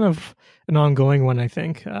 which is kind of an ongoing one, I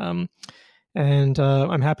think. And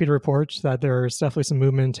I'm happy to report that there's definitely some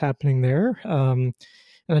movement happening there. And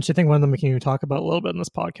I actually think one of them we can even talk about a little bit in this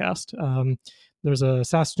podcast. There's a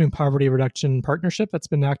Saskatoon Poverty Reduction Partnership that's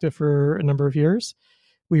been active for a number of years.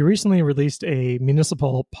 We recently released a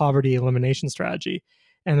municipal poverty elimination strategy,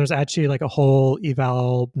 and there's actually like a whole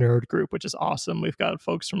eval nerd group, which is awesome. We've got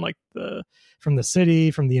folks from from the city,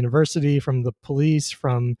 from the university, from the police,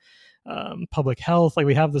 from public health. Like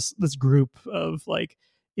we have this group of like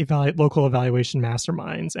local evaluation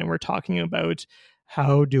masterminds, and we're talking about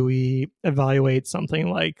how do we evaluate something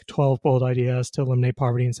like 12 bold ideas to eliminate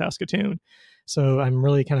poverty in Saskatoon. So I'm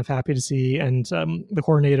really kind of happy to see, and the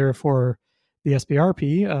coordinator for the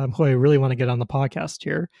SBRP, who I really want to get on the podcast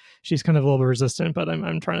here. She's kind of a little bit resistant, but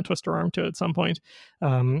I'm trying to twist her arm to it at some point.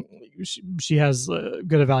 She has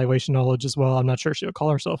good evaluation knowledge as well. I'm not sure she would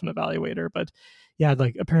call herself an evaluator, but yeah,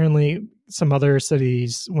 like apparently some other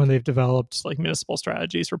cities, when they've developed like municipal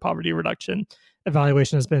strategies for poverty reduction,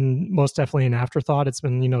 evaluation has been most definitely an afterthought. It's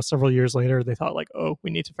been, several years later, they thought like, oh,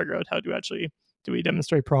 we need to figure out how to actually, do we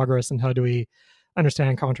demonstrate progress and how do we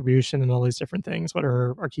understand contribution and all these different things. What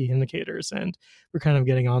are our key indicators? And we're kind of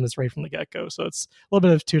getting on this right from the get-go. So it's a little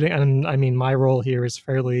bit of tuning. And I mean, my role here is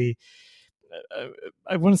fairly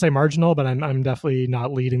I wouldn't say marginal, but I'm definitely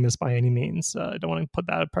not leading this by any means. I don't want to put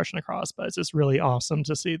that impression across, but it's just really awesome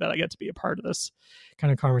to see that I get to be a part of this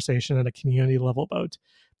kind of conversation at a community level about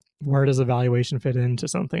where does evaluation fit into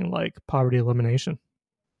something like poverty elimination.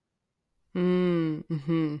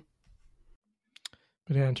 Mm-hmm.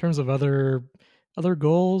 But yeah, in terms of other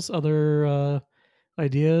goals, other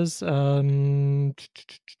ideas, I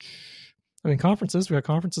mean, conferences. We got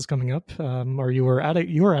conferences coming up. Or you were at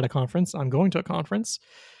a conference. I'm going to a conference.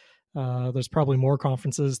 There's probably more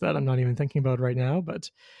conferences that I'm not even thinking about right now.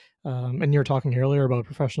 But and you were talking earlier about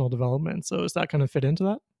professional development. So does that kind of fit into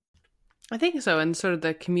that? I think so, and sort of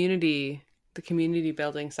the community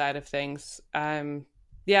building side of things.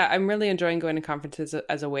 Yeah, I'm really enjoying going to conferences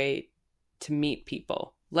as a way to meet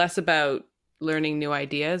people. Less about learning new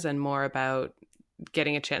ideas and more about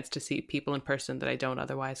getting a chance to see people in person that I don't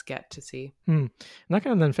otherwise get to see. And that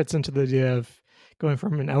kind of then fits into the idea of going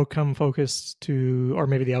from an outcome focus to, or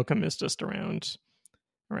maybe the outcome is just around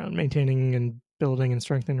maintaining and building and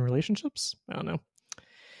strengthening relationships. I don't know.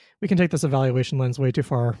 We can take this evaluation lens way too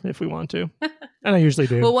far if we want to. And I usually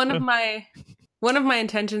do. Well, one of my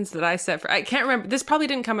intentions that I set I can't remember, this probably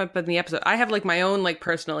didn't come up in the episode. I have like my own like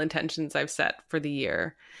personal intentions I've set for the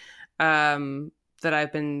year, that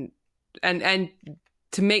I've been, and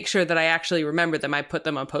to make sure that I actually remember them, I put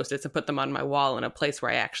them on Post-its and put them on my wall in a place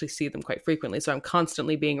where I actually see them quite frequently. So I'm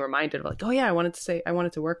constantly being reminded of like, oh yeah, I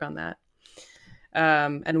wanted to work on that.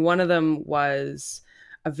 And one of them was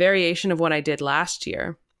a variation of what I did last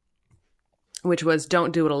year, which was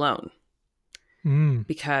don't do it alone.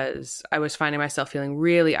 Because I was finding myself feeling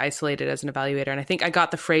really isolated as an evaluator. And I think I got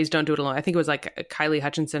the phrase don't do it alone. I think it was like Kylie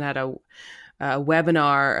Hutchinson had a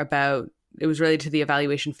webinar about, it was related to the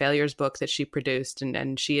Evaluation Failures book that she produced.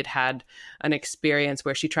 And she had an experience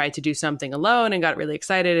where she tried to do something alone and got really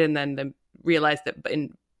excited. And then realized that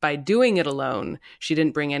by doing it alone, she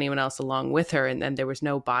didn't bring anyone else along with her. And then there was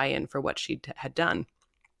no buy-in for what she had done.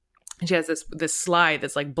 And she has this slide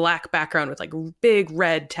that's like black background with like big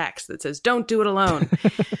red text that says, don't do it alone.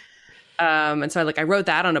 And so I wrote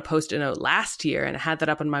that on a Post-it note last year and I had that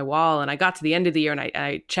up on my wall. And I got to the end of the year and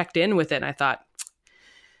I checked in with it and I thought,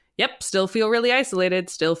 yep, still feel really isolated.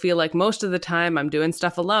 Still feel like most of the time I'm doing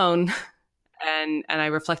stuff alone. And I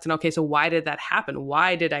reflected, okay, so why did that happen?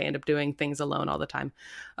 Why did I end up doing things alone all the time?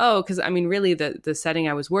 Oh, because I mean, really the setting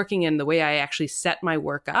I was working in, the way I actually set my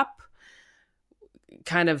work up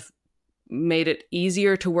kind of made it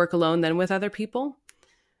easier to work alone than with other people.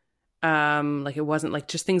 Like it wasn't like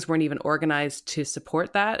just things weren't even organized to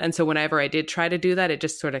support that. And so whenever I did try to do that, it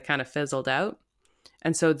just sort of kind of fizzled out.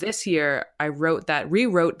 And so this year I rewrote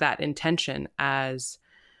that intention as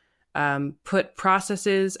put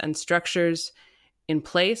processes and structures in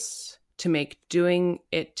place to make doing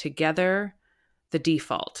it together the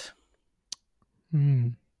default.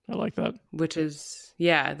 I like that. Which is,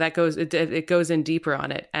 yeah, that goes, it goes in deeper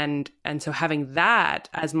on it. And so having that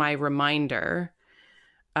as my reminder,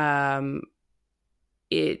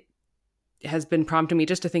 it has been prompting me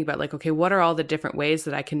just to think about like, okay, what are all the different ways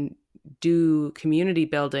that I can do community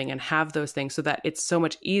building and have those things so that it's so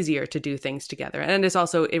much easier to do things together. And it's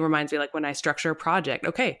also, it reminds me like when I structure a project,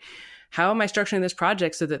 okay, how am I structuring this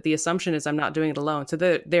project so that the assumption is I'm not doing it alone? So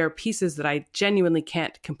there are pieces that I genuinely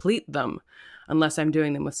can't complete them unless I'm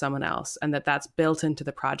doing them with someone else, and that's built into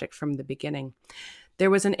the project from the beginning. There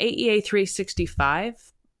was an AEA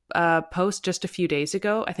 365 post just a few days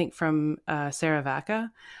ago, I think from Sarah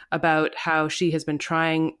Vaca, about how she has been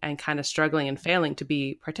trying and kind of struggling and failing to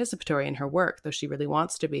be participatory in her work, though she really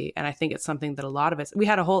wants to be. And I think it's something that a lot of us, we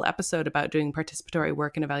had a whole episode about doing participatory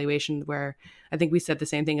work and evaluation where I think we said the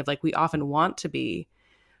same thing of like, we often want to be,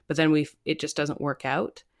 but then it just doesn't work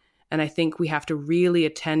out. And I think we have to really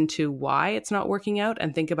attend to why it's not working out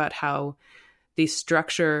and think about how the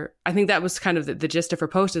structure, I think that was kind of the gist of her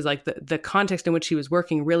post, is like the context in which she was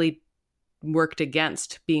working really worked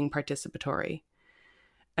against being participatory.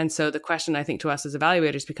 And so the question I think to us as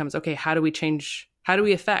evaluators becomes, okay, how do we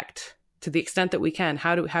affect to the extent that we can,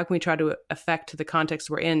 how can we try to affect the context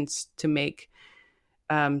we're in to make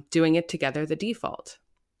doing it together the default,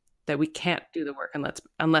 that we can't do the work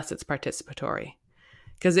unless it's participatory.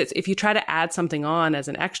 Because if you try to add something on as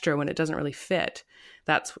an extra when it doesn't really fit,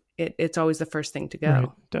 it's always the first thing to go. Right,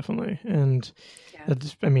 definitely. And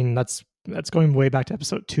that's going way back to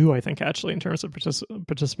episode 2, I think, actually, in terms of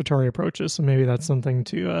participatory approaches. So maybe that's something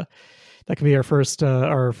to that could be our first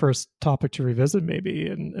topic to revisit maybe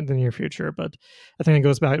in the near future. But I think it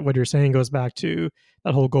goes back, what you're saying goes back to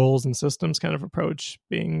that whole goals and systems kind of approach,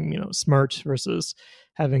 being, smart versus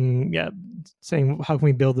having, saying, how can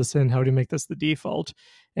we build this in? How do we make this the default?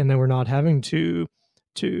 And then we're not having to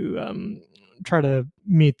try to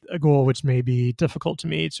meet a goal which may be difficult to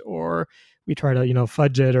meet, or we try to,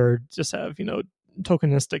 fudge it, or just have,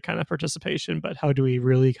 tokenistic kind of participation. But how do we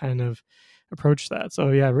really kind of approach that? So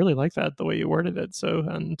yeah, I really like that, the way you worded it. So,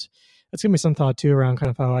 and it's given me some thought too around kind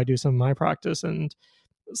of how I do some of my practice and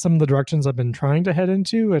some of the directions I've been trying to head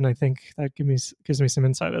into. And I think that gives me some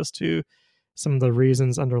insight as to some of the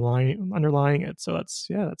reasons underlying it. So that's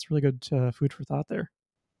really good food for thought there.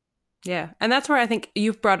 Yeah. And that's where I think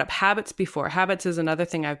you've brought up habits before. Habits is another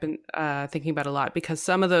thing I've been thinking about a lot, because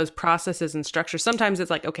some of those processes and structures, sometimes it's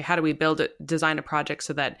like, okay, how do we design a project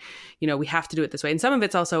so that, we have to do it this way? And some of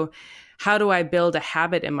it's also, how do I build a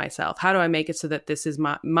habit in myself? How do I make it so that this is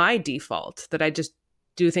my default, that I just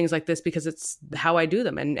do things like this because it's how I do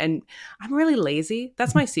them? And I'm really lazy.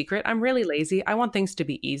 That's my secret. I'm really lazy. I want things to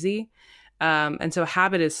be easy. And so a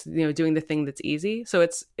habit is, doing the thing that's easy. So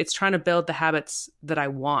it's trying to build the habits that I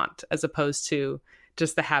want, as opposed to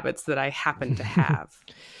just the habits that I happen to have.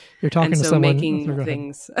 You're talking to someone making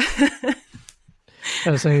things.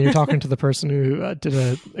 I was saying, you're talking to the person who did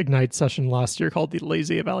a Ignite session last year called the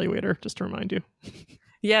Lazy Evaluator, just to remind you.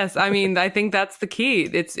 Yes, I mean, I think that's the key.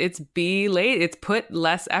 It's be late. It's put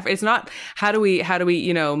less effort. It's not how do we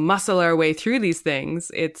muscle our way through these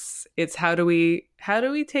things. It's how do we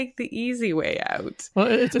take the easy way out. Well,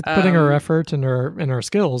 it's putting our effort and our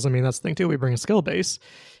skills. I mean, that's the thing too. We bring a skill base.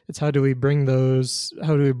 It's how do we bring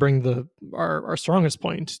our strongest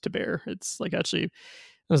point to bear? It's like, actually,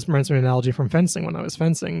 this reminds me of an analogy from fencing. When I was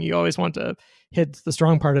fencing, you always want to hit the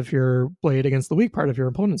strong part of your blade against the weak part of your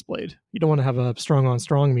opponent's blade. You don't want to have a strong on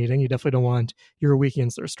strong meeting. You definitely don't want your weak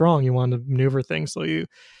against their strong. You want to maneuver things so you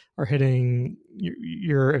are hitting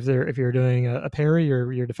if you're doing a parry,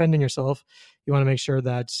 you're defending yourself. You want to make sure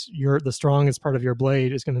that the strongest part of your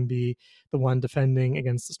blade is going to be the one defending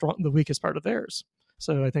against the weakest part of theirs.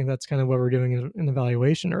 So I think that's kind of what we're doing in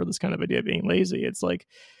evaluation, or this kind of idea of being lazy. It's like,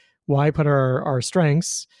 why put our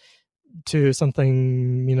strengths to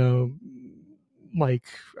something, like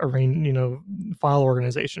file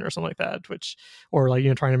organization or something like that, or like,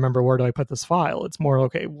 trying to remember, where do I put this file? It's more,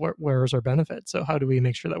 okay, where is our benefit? So how do we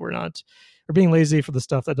make sure that we're being lazy for the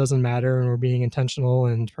stuff that doesn't matter, and we're being intentional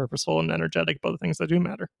and purposeful and energetic about the things that do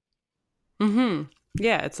matter? Mm-hmm.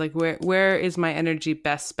 Yeah, it's like, where is my energy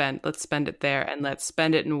best spent? Let's spend it there, and let's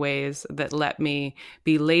spend it in ways that let me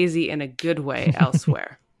be lazy in a good way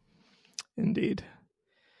elsewhere. Indeed.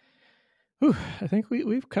 Ooh, I think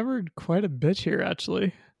we've covered quite a bit here,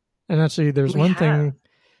 actually. And actually, there's one thing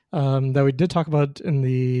that we did talk about in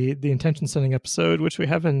the intention setting episode, which we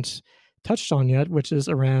haven't touched on yet, which is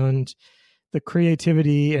around the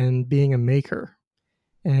creativity and being a maker.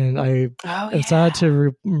 And I'm sad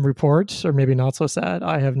to report, or maybe not so sad,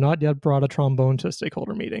 I have not yet brought a trombone to a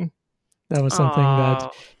stakeholder meeting. That was something that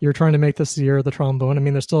you're trying to make this year, the trombone. I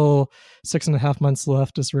mean, there's still 6.5 months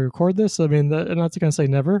left as we record this. I mean, I'm not going to say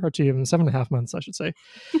never, or to even 7.5 months, I should say.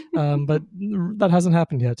 But that hasn't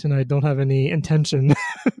happened yet, and I don't have any intention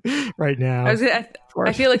right now.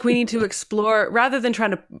 I feel like we need to explore, rather than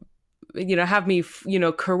trying to, have me,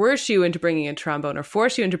 coerce you into bringing a trombone or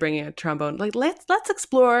force you into bringing a trombone. Like, let's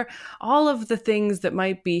explore all of the things that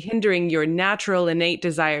might be hindering your natural, innate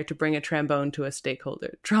desire to bring a trombone to a stakeholder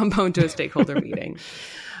meeting.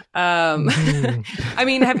 I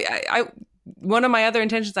mean, one of my other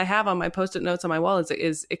intentions I have on my Post-it notes on my wall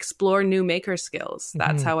is explore new maker skills.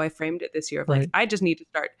 That's how I framed it this year. Like, I just need to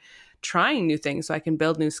start trying new things so I can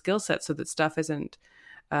build new skill sets, so that stuff isn't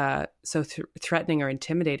so threatening or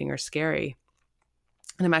intimidating or scary.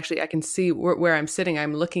 And I can see where I'm sitting.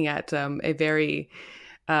 I'm looking at a very,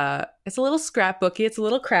 it's a little scrapbooky, it's a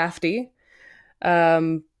little crafty,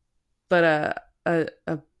 but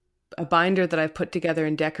a binder that I've put together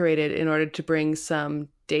and decorated in order to bring some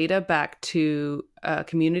data back to a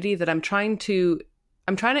community that I'm trying to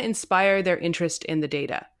inspire their interest in the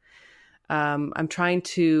data. I'm trying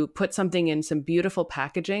to put something in some beautiful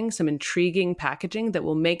packaging, some intriguing packaging that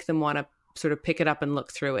will make them want to sort of pick it up and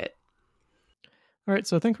look through it. All right,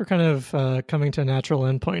 so I think we're kind of coming to a natural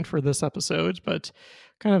endpoint for this episode, but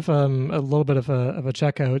kind of a little bit of a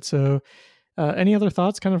checkout. So any other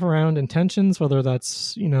thoughts kind of around intentions, whether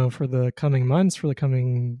that's, for the coming months, for the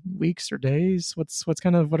coming weeks or days? What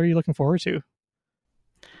are you looking forward to?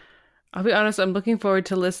 I'll be honest, I'm looking forward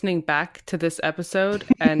to listening back to this episode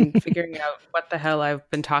and figuring out what the hell I've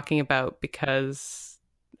been talking about, because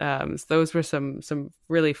those were some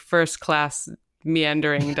really first-class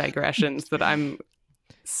meandering digressions that I'm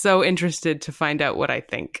so interested to find out what I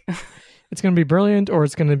think. It's going to be brilliant, or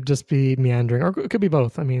it's going to just be meandering, or it could be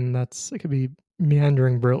both. I mean, it could be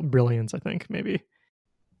meandering brilliance, I think, maybe.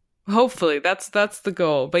 Hopefully, that's the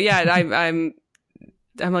goal. But yeah,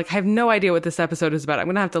 I'm like, I have no idea what this episode is about. I'm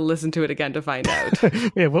going to have to listen to it again to find out.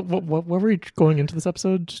 Yeah, what were we going into this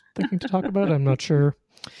episode thinking to talk about? I'm not sure.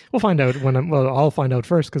 We'll find out I'll find out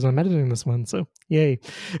first because I'm editing this one. So yay.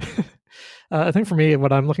 I think for me,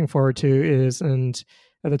 what I'm looking forward to is, and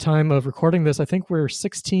at the time of recording this, I think we're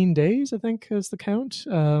 16 days, I think is the count.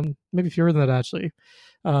 Maybe fewer than that actually.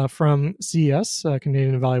 From CES,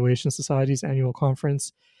 Canadian Evaluation Society's annual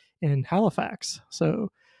conference in Halifax.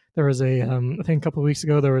 So there was I think a couple of weeks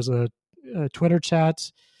ago, there was a Twitter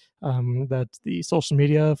chat that the social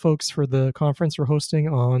media folks for the conference were hosting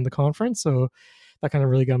on the conference. So that kind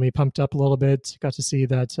of really got me pumped up a little bit. Got to see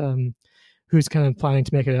that who's kind of planning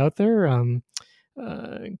to make it out there,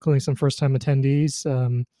 including some first-time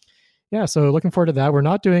attendees. Yeah, so looking forward to that. We're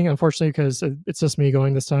not doing, unfortunately, because it's just me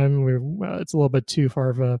going this time. It's a little bit too far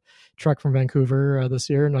of a trek from Vancouver this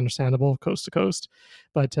year, and understandable, coast to coast.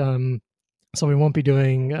 But so we won't be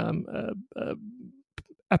doing a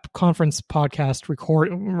conference podcast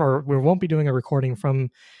record, or we won't be doing a recording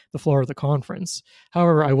from the floor of the conference.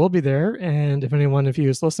 However, I will be there, and if anyone of you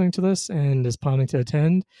is listening to this and is planning to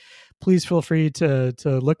attend, please feel free to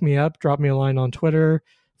look me up, drop me a line on Twitter,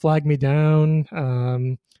 flag me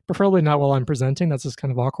down. Preferably not while I'm presenting. That's just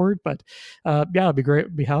kind of awkward. But yeah, it'd be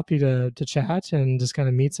great. Be happy to chat and just kind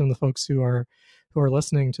of meet some of the folks who are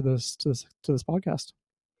listening to this podcast.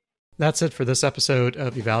 That's it for this episode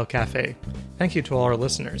of Eval Cafe. Thank you to all our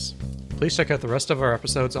listeners. Please check out the rest of our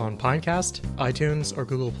episodes on Pinecast, iTunes, or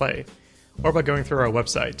Google Play, or by going through our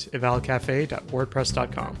website,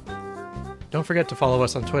 evalcafe.wordpress.com. Don't forget to follow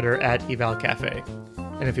us on Twitter at evalcafe.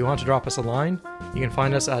 And if you want to drop us a line, you can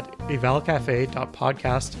find us at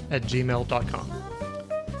evalcafe.podcast@gmail.com.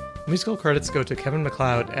 Musical credits go to Kevin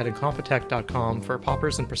MacLeod at incompetech.com for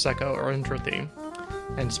Poppers and Prosecco, our intro theme,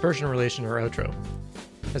 and Dispersion Relation, our outro,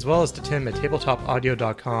 as well as to Tim at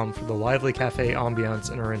tabletopaudio.com for the lively cafe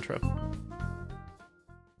ambiance in our intro.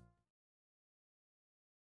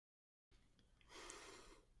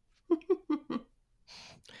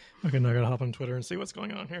 Okay, now I gotta hop on Twitter and see what's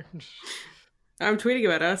going on here. I'm tweeting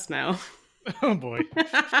about us now. Oh boy.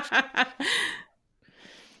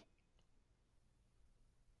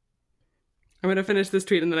 I'm going to finish this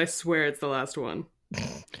tweet and then I swear it's the last one.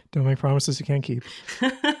 Don't make promises you can't keep.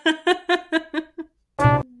 All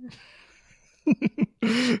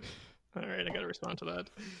right, I gotta respond to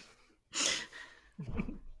that.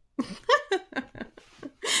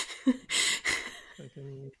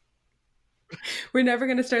 We're never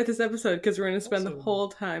going to start this episode because we're going to spend the whole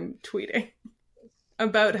time tweeting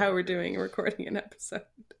about how we're doing and recording an episode.